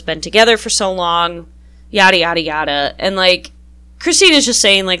 has been together for so long, yada, yada, yada. And, Christina's just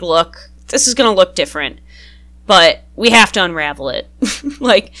saying, look, this is going to look different. But we have to unravel it.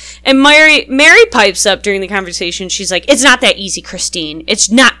 And Mary pipes up during the conversation. She's like, it's not that easy, Christine.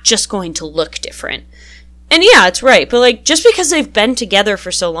 It's not just going to look different. And yeah, it's right. But just because they've been together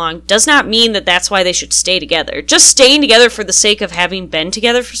for so long does not mean that that's why they should stay together. Just staying together for the sake of having been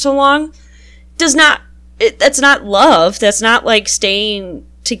together for so long that's not love. That's not staying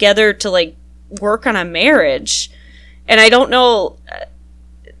together to work on a marriage. And I don't know,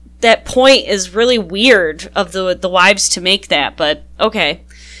 that point is really weird of the wives to make that, but okay.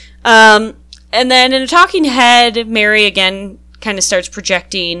 And then in a talking head, Mary again kind of starts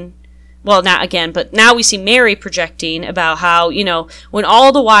projecting, well, not again, but now we see Mary projecting about how, when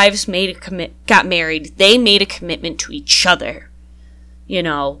all the wives got married, they made a commitment to each other.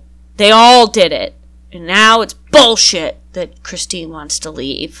 They all did it. And now it's bullshit that Christine wants to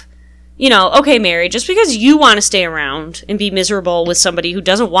leave. Okay, Mary, just because you want to stay around and be miserable with somebody who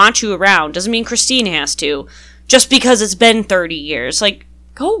doesn't want you around doesn't mean Christine has to. Just because it's been 30 years.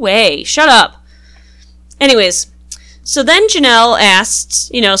 Go away. Shut up. Anyways, so then Janelle asks,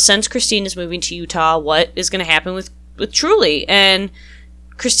 since Christine is moving to Utah, what is going to happen with Truly? And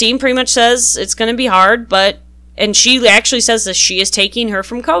Christine pretty much says it's going to be hard, and she actually says that she is taking her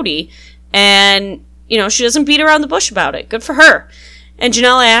from Cody. And, she doesn't beat around the bush about it. Good for her. And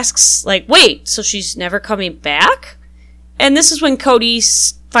Janelle asks, wait, so she's never coming back? And this is when Cody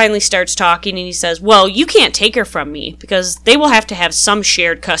finally starts talking, and he says, well, you can't take her from me, because they will have to have some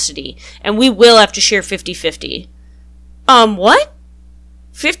shared custody, and we will have to share 50-50. What?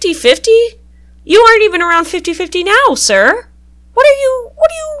 50-50? You aren't even around 50-50 now, sir. What are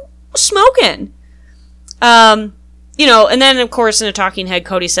you smoking? And then, of course, in a talking head,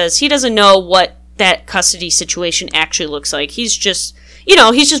 Cody says he doesn't know what that custody situation actually looks like. He's just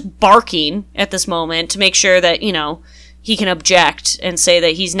barking at this moment to make sure that, he can object and say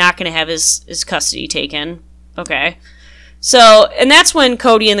that he's not going to have his custody taken. Okay. So, and that's when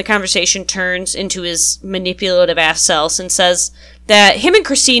Cody in the conversation turns into his manipulative ass self and says that him and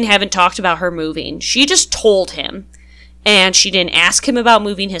Christine haven't talked about her moving. She just told him. And she didn't ask him about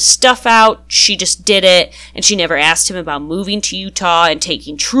moving his stuff out. She just did it. And she never asked him about moving to Utah and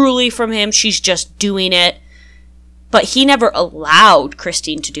taking Truly from him. She's just doing it. But he never allowed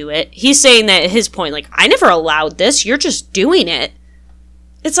Christine to do it. He's saying that at his point, I never allowed this. You're just doing it.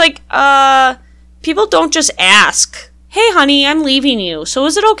 It's people don't just ask, hey, honey, I'm leaving you. So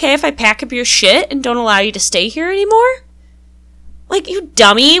is it okay if I pack up your shit and don't allow you to stay here anymore? You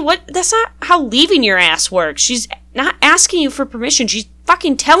dummy. What? That's not how leaving your ass works. She's not asking you for permission. She's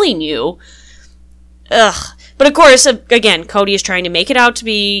fucking telling you. Ugh. But of course, again, Cody is trying to make it out to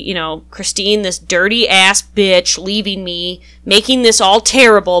be, Christine, this dirty ass bitch, leaving me, making this all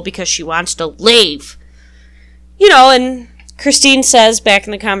terrible because she wants to leave. And Christine says back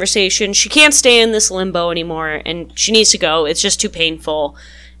in the conversation she can't stay in this limbo anymore and she needs to go. It's just too painful.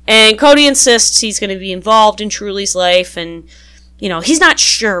 And Cody insists he's going to be involved in Truly's life and, he's not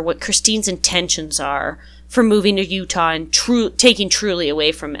sure what Christine's intentions are for moving to Utah and taking Truly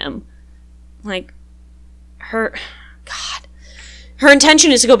away from him. Her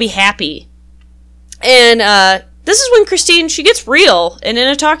intention is to go be happy. And this is when Christine, she gets real. And in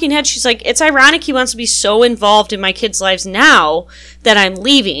a talking head, she's like, it's ironic he wants to be so involved in my kids' lives now that I'm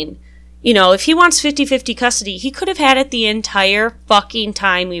leaving. You know, if he wants 50-50 custody, he could have had it the entire fucking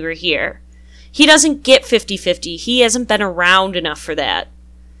time we were here. He doesn't get 50-50. He hasn't been around enough for that.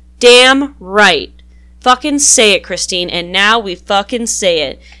 Damn right. Fucking say it, Christine, and now we fucking say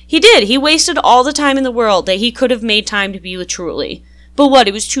it. He did. He wasted all the time in the world that he could have made time to be with Truly. But what,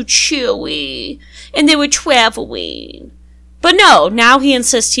 it was too chilly, and they were traveling. But no, now he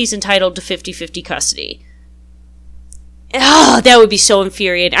insists he's entitled to 50-50 custody. That would be so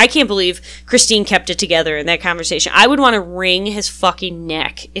infuriating. I can't believe Christine kept it together in that conversation. I would want to wring his fucking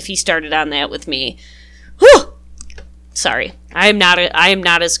neck if he started on that with me. Whew! Sorry. I am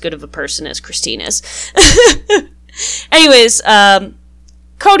not as good of a person as Christine is. Anyways,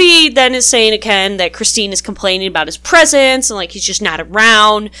 Cody then is saying to Ken that Christine is complaining about his presence and like he's just not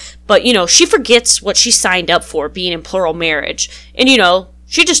around. But, you know, she forgets what she signed up for, being in plural marriage. And, you know,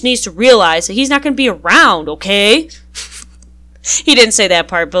 she just needs to realize that he's not going to be around, okay? He didn't say that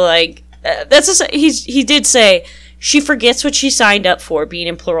part, but like, he did say she forgets what she signed up for, being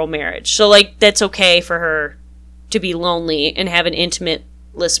in plural marriage. So like, that's okay for her to be lonely and have an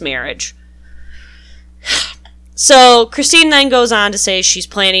intimate-less marriage. So Christine then goes on to say she's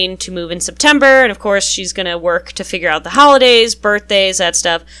planning to move in September, and of course she's going to work to figure out the holidays, birthdays, that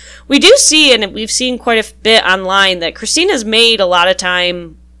stuff. We do see, and we've seen quite a bit online, that Christine has made a lot of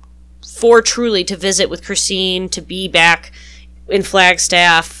time for Truly to visit with Christine, to be back in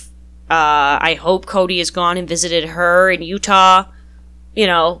Flagstaff. I hope Cody has gone and visited her in Utah, you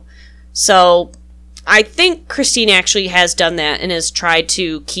know. So I think Christine actually has done that and has tried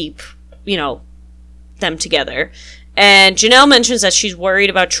to keep, you know, them together. And Janelle mentions that she's worried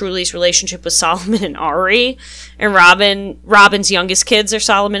about Truly's relationship with Solomon and Ari. And Robin's youngest kids are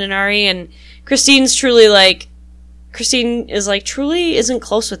Solomon and Ari. And Christine is like, Truly isn't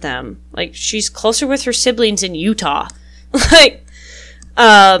close with them. Like, she's closer with her siblings in Utah. Like,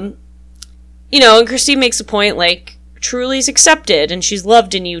 you know, and Christine makes a point, like, Truly's accepted and she's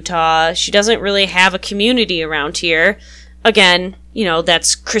loved in Utah. She doesn't really have a community around here. Again, you know,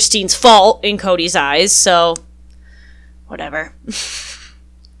 that's Christine's fault in Cody's eyes, so whatever.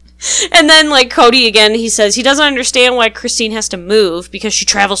 And then, like, Cody, again, he says he doesn't understand why Christine has to move because she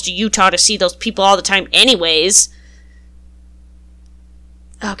travels to Utah to see those people all the time anyways.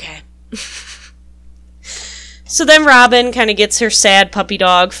 Okay. So then Robin kind of gets her sad puppy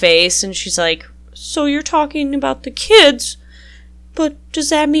dog face, and she's like, so you're talking about the kids, but does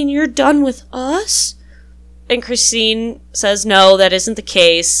that mean you're done with us? And Christine says, no, that isn't the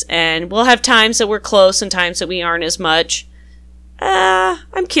case, and we'll have times that we're close and times that we aren't as much.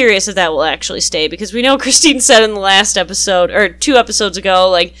 I'm curious if that will actually stay, because we know Christine said in the last episode, or 2 episodes ago,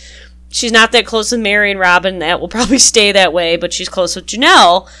 like, she's not that close with Mary and Robin. That will probably stay that way, but she's close with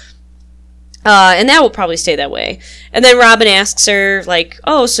Janelle. And that will probably stay that way. And then Robin asks her, like,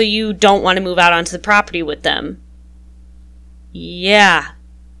 oh, so you don't want to move out onto the property with them? Yeah,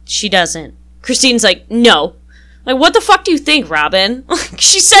 she doesn't. Christine's like, no. Like, what the fuck do you think, Robin?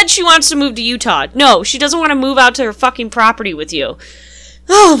 She said she wants to move to Utah. No, she doesn't want to move out to her fucking property with you.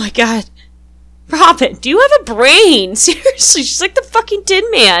 Oh my god. Robin, do you have a brain? Seriously, she's like the fucking Tin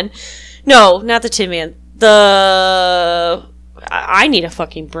Man. No, not the Tin Man. I need a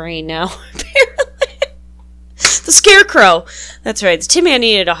fucking brain now, apparently. The Scarecrow. That's right, the Tin Man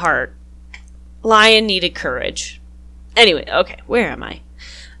needed a heart. Lion needed courage. Anyway, okay, where am I?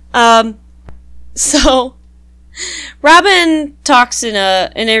 So Robin talks in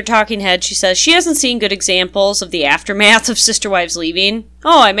her talking head. She says she hasn't seen good examples of the aftermath of sister wives leaving.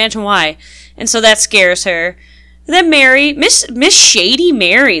 Oh, I imagine why. And so that scares her. And then Mary, Miss Shady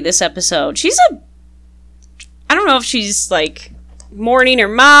Mary this episode. I don't know if she's like mourning her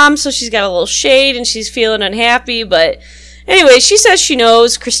mom, so she's got a little shade and she's feeling unhappy, but anyway, she says she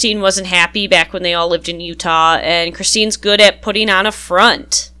knows Christine wasn't happy back when they all lived in Utah, and Christine's good at putting on a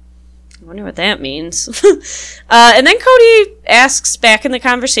front. I wonder what that means. And then Cody asks back in the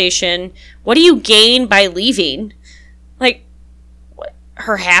conversation, what do you gain by leaving? Like, what,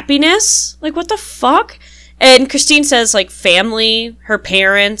 her happiness? Like, what the fuck? And Christine says, like, family, her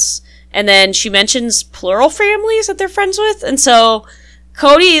parents, and then she mentions plural families that they're friends with. And so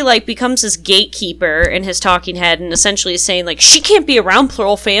Cody, like, becomes this gatekeeper in his talking head and essentially is saying, like, she can't be around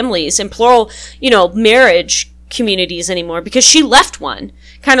plural families and plural, you know, marriage communities anymore because she left one.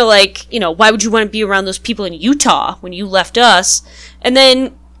 Kind of like, you know, why would you want to be around those people in Utah when you left us? And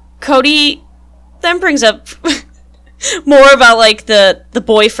then Cody then brings up more about, like, the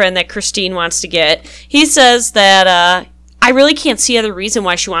boyfriend that Christine wants to get. He says that, I really can't see other reason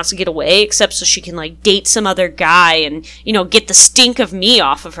why she wants to get away except so she can, like, date some other guy and, you know, get the stink of me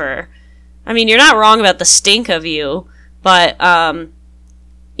off of her. I mean, you're not wrong about the stink of you, but,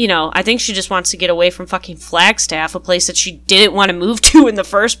 I think she just wants to get away from fucking Flagstaff, a place that she didn't want to move to in the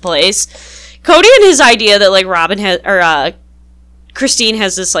first place. Cody and his idea that, like, Christine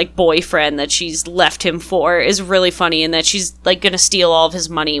has this, like, boyfriend that she's left him for is really funny, and that she's, like, gonna steal all of his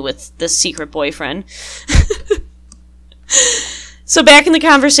money with this secret boyfriend. So back in the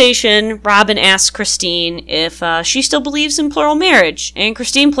conversation, Robin asks Christine if she still believes in plural marriage, and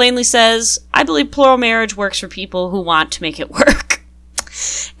Christine plainly says, I believe plural marriage works for people who want to make it work.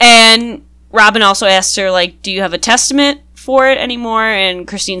 And Robin also asks her, like, do you have a testament for it anymore? And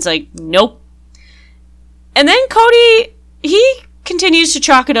Christine's like, nope. And then Cody, he continues to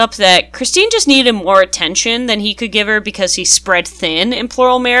chalk it up that Christine just needed more attention than he could give her because he's spread thin in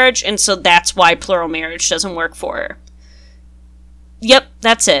plural marriage, and so that's why plural marriage doesn't work for her. Yep,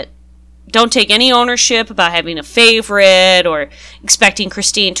 that's it. Don't take any ownership about having a favorite or expecting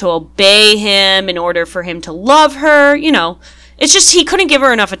Christine to obey him in order for him to love her, It's just he couldn't give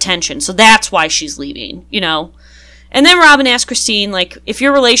her enough attention, so that's why she's leaving, And then Robin asked Christine, like, if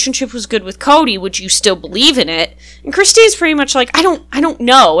your relationship was good with Cody, would you still believe in it? And Christine's pretty much like, I don't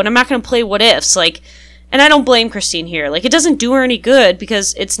know, and I'm not going to play what ifs, like, and I don't blame Christine here. Like, it doesn't do her any good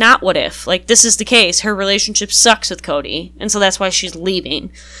because it's not what if. Like, this is the case. Her relationship sucks with Cody, and so that's why she's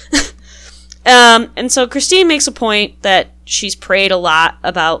leaving. And so Christine makes a point that she's prayed a lot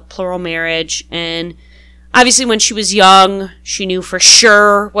about plural marriage, and obviously when she was young, she knew for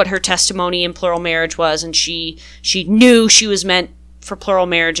sure what her testimony in plural marriage was, and she knew she was meant for plural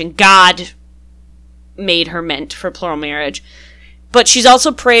marriage, and God made her meant for plural marriage. But she's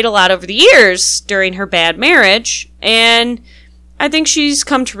also prayed a lot over the years during her bad marriage, and I think she's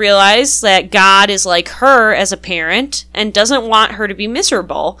come to realize that God is like her as a parent and doesn't want her to be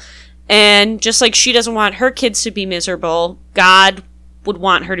miserable. And just like she doesn't want her kids to be miserable, God would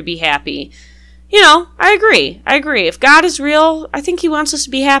want her to be happy. I agree. If God is real, I think he wants us to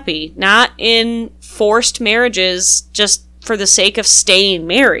be happy, not in forced marriages just for the sake of staying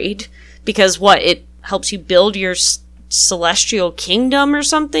married, because it helps you build your celestial kingdom or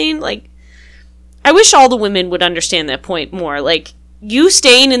something. Like, I wish all the women would understand that point more. Like, you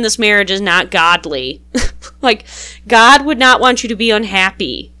staying in this marriage is not godly. Like, God would not want you to be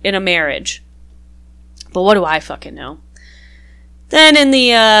unhappy in a marriage. But what do I fucking know? Then in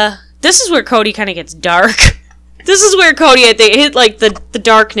the, this is where Cody kind of gets dark. This is where Cody, I think, hit, like, the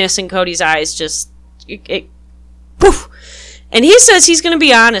darkness in Cody's eyes just, it poof. And he says he's going to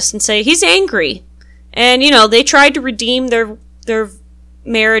be honest and say he's angry. And, they tried to redeem their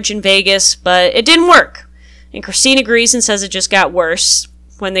marriage in Vegas, but it didn't work. And Christine agrees and says it just got worse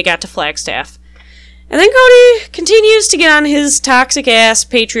when they got to Flagstaff. And then Cody continues to get on his toxic-ass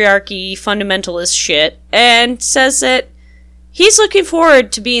patriarchy fundamentalist shit and says that he's looking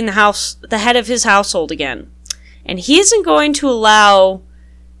forward to being the head of his household again. And he isn't going to allow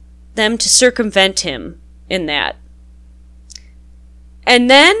them to circumvent him in that. And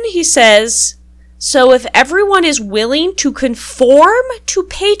then he says, so if everyone is willing to conform to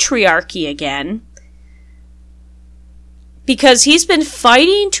patriarchy again, because he's been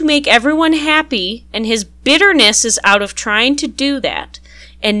fighting to make everyone happy, and his bitterness is out of trying to do that,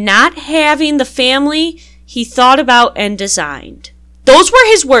 and not having the family he thought about and designed. Those were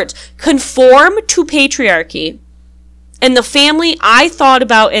his words. Conform to patriarchy, and the family I thought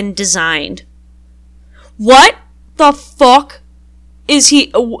about and designed. What the fuck is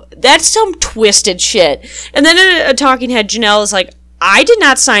he? That's some twisted shit. And then a talking head, Janelle, is like, I did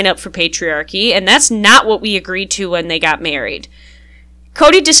not sign up for patriarchy, and that's not what we agreed to when they got married.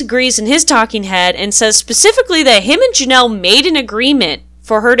 Cody disagrees in his talking head and says specifically that him and Janelle made an agreement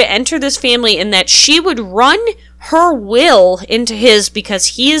for her to enter this family and that she would run her will into his because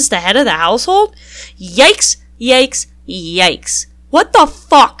he is the head of the household. Yikes, yikes, yikes. What the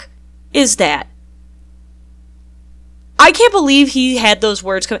fuck is that? I can't believe he had those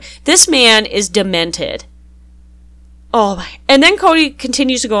words come. This man is demented. Oh my. And then Cody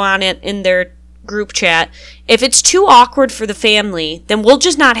continues to go on in their group chat. If it's too awkward for the family, then we'll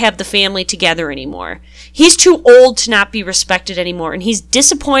just not have the family together anymore. He's too old to not be respected anymore, and he's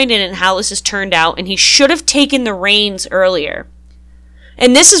disappointed in how this has turned out, and he should have taken the reins earlier.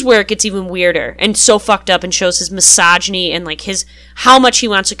 And this is where it gets even weirder and so fucked up and shows his misogyny and like how much he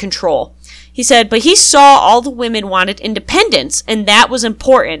wants to control. He said, but he saw all the women wanted independence, and that was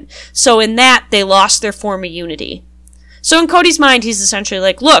important. So in that, they lost their form of unity. So in Cody's mind, he's essentially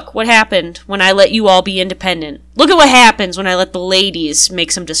like, look, what happened when I let you all be independent? Look at what happens when I let the ladies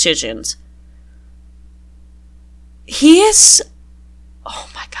make some decisions. He is... Oh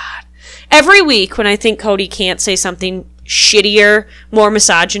my God. Every week when I think Cody can't say something shittier, more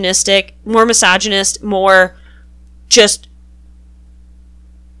misogynist, more just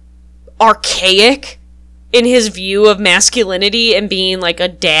archaic in his view of masculinity and being like a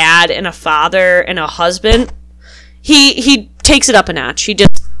dad and a father and a husband, he takes it up a notch. He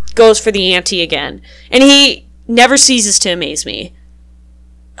just goes for the ante again. And he never ceases to amaze me.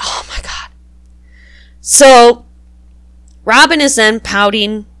 Oh my God. So Robin is then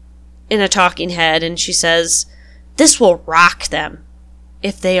pouting in a talking head, and she says, "This will rock them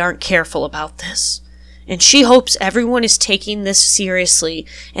if they aren't careful about this. And she hopes everyone is taking this seriously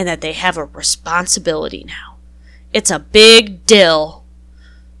and that they have a responsibility now. It's a big dill.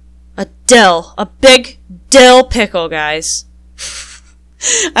 A big dill pickle, guys."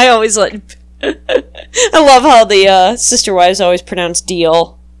 I always like... I love how the sister wives always pronounce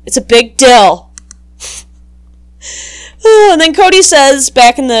deal. It's a big dill. And then Cody says,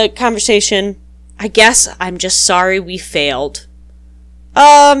 back in the conversation, "I guess I'm just sorry we failed."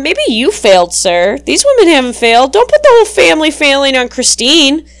 Maybe you failed, sir. These women haven't failed. Don't put the whole family failing on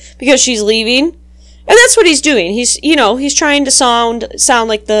Christine because she's leaving. And that's what he's doing. He's trying to sound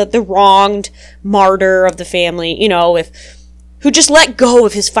like the wronged martyr of the family, who just let go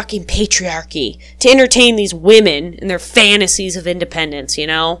of his fucking patriarchy to entertain these women and their fantasies of independence,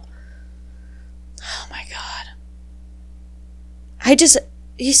 Oh my God.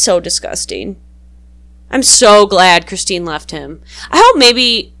 He's so disgusting. I'm so glad Christine left him. I hope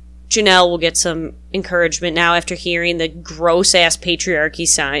maybe Janelle will get some encouragement now after hearing the gross-ass patriarchy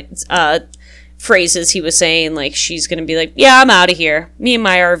phrases he was saying. Like, she's going to be like, "Yeah, I'm out of here. Me and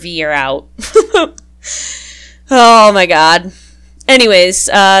my RV are out." Oh, my God. Anyways,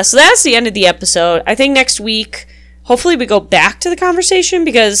 so that's the end of the episode. I think next week, hopefully we go back to the conversation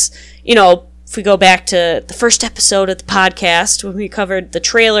because, if we go back to the first episode of the podcast when we covered the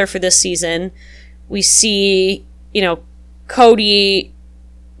trailer for this season, we see, Cody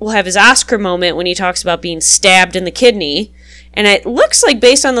will have his Oscar moment when he talks about being stabbed in the kidney. And it looks like,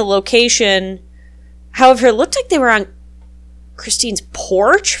 based on the location, however, it looked like they were on Christine's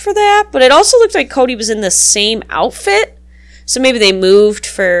porch for that, but it also looked like Cody was in the same outfit. So maybe they moved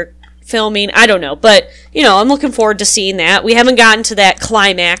for filming. I don't know. But, I'm looking forward to seeing that. We haven't gotten to that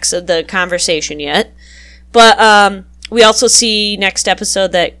climax of the conversation yet. But we also see next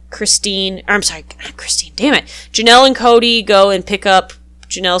episode that Janelle and Cody go and pick up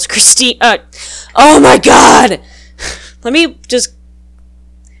Janelle's Christine. Oh my God!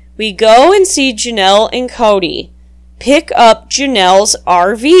 We go and see Janelle and Cody pick up Janelle's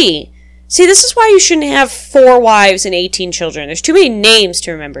RV. See, this is why you shouldn't have 4 wives and 18 children. There's too many names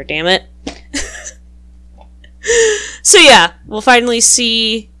to remember, damn it. So yeah, we'll finally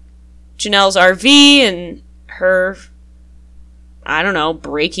see Janelle's RV and her, I don't know,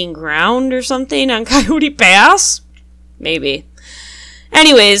 breaking ground or something on Coyote Pass? Maybe.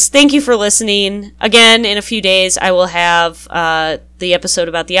 Anyways, thank you for listening. Again, in a few days, I will have the episode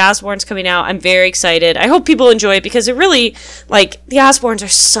about the Osbournes coming out. I'm very excited. I hope people enjoy it because it really, the Osbournes are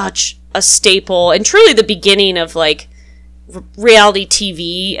such a staple and truly the beginning of, reality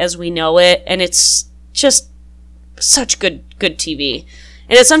TV as we know it. And it's just such good TV.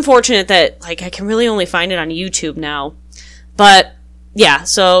 And it's unfortunate that, I can really only find it on YouTube now. But yeah,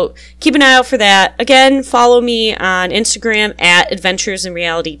 so keep an eye out for that. Again, follow me on Instagram at Adventures in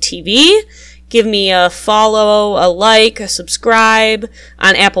Reality TV. Give me a follow, a like, a subscribe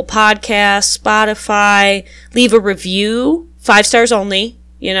on Apple Podcasts, Spotify. Leave a review. 5 stars only.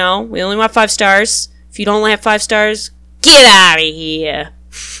 We only want 5 stars. If you don't have 5 stars, get out of here.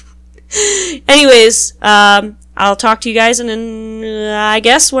 Anyways, I'll talk to you guys in, I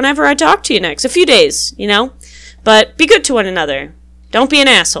guess, whenever I talk to you next. A few days, But be good to one another. Don't be an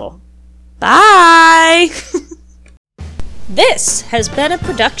asshole. Bye! This has been a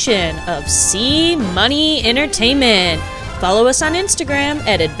production of C Money Entertainment. Follow us on Instagram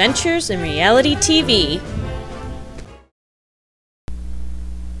at Adventures in Reality TV.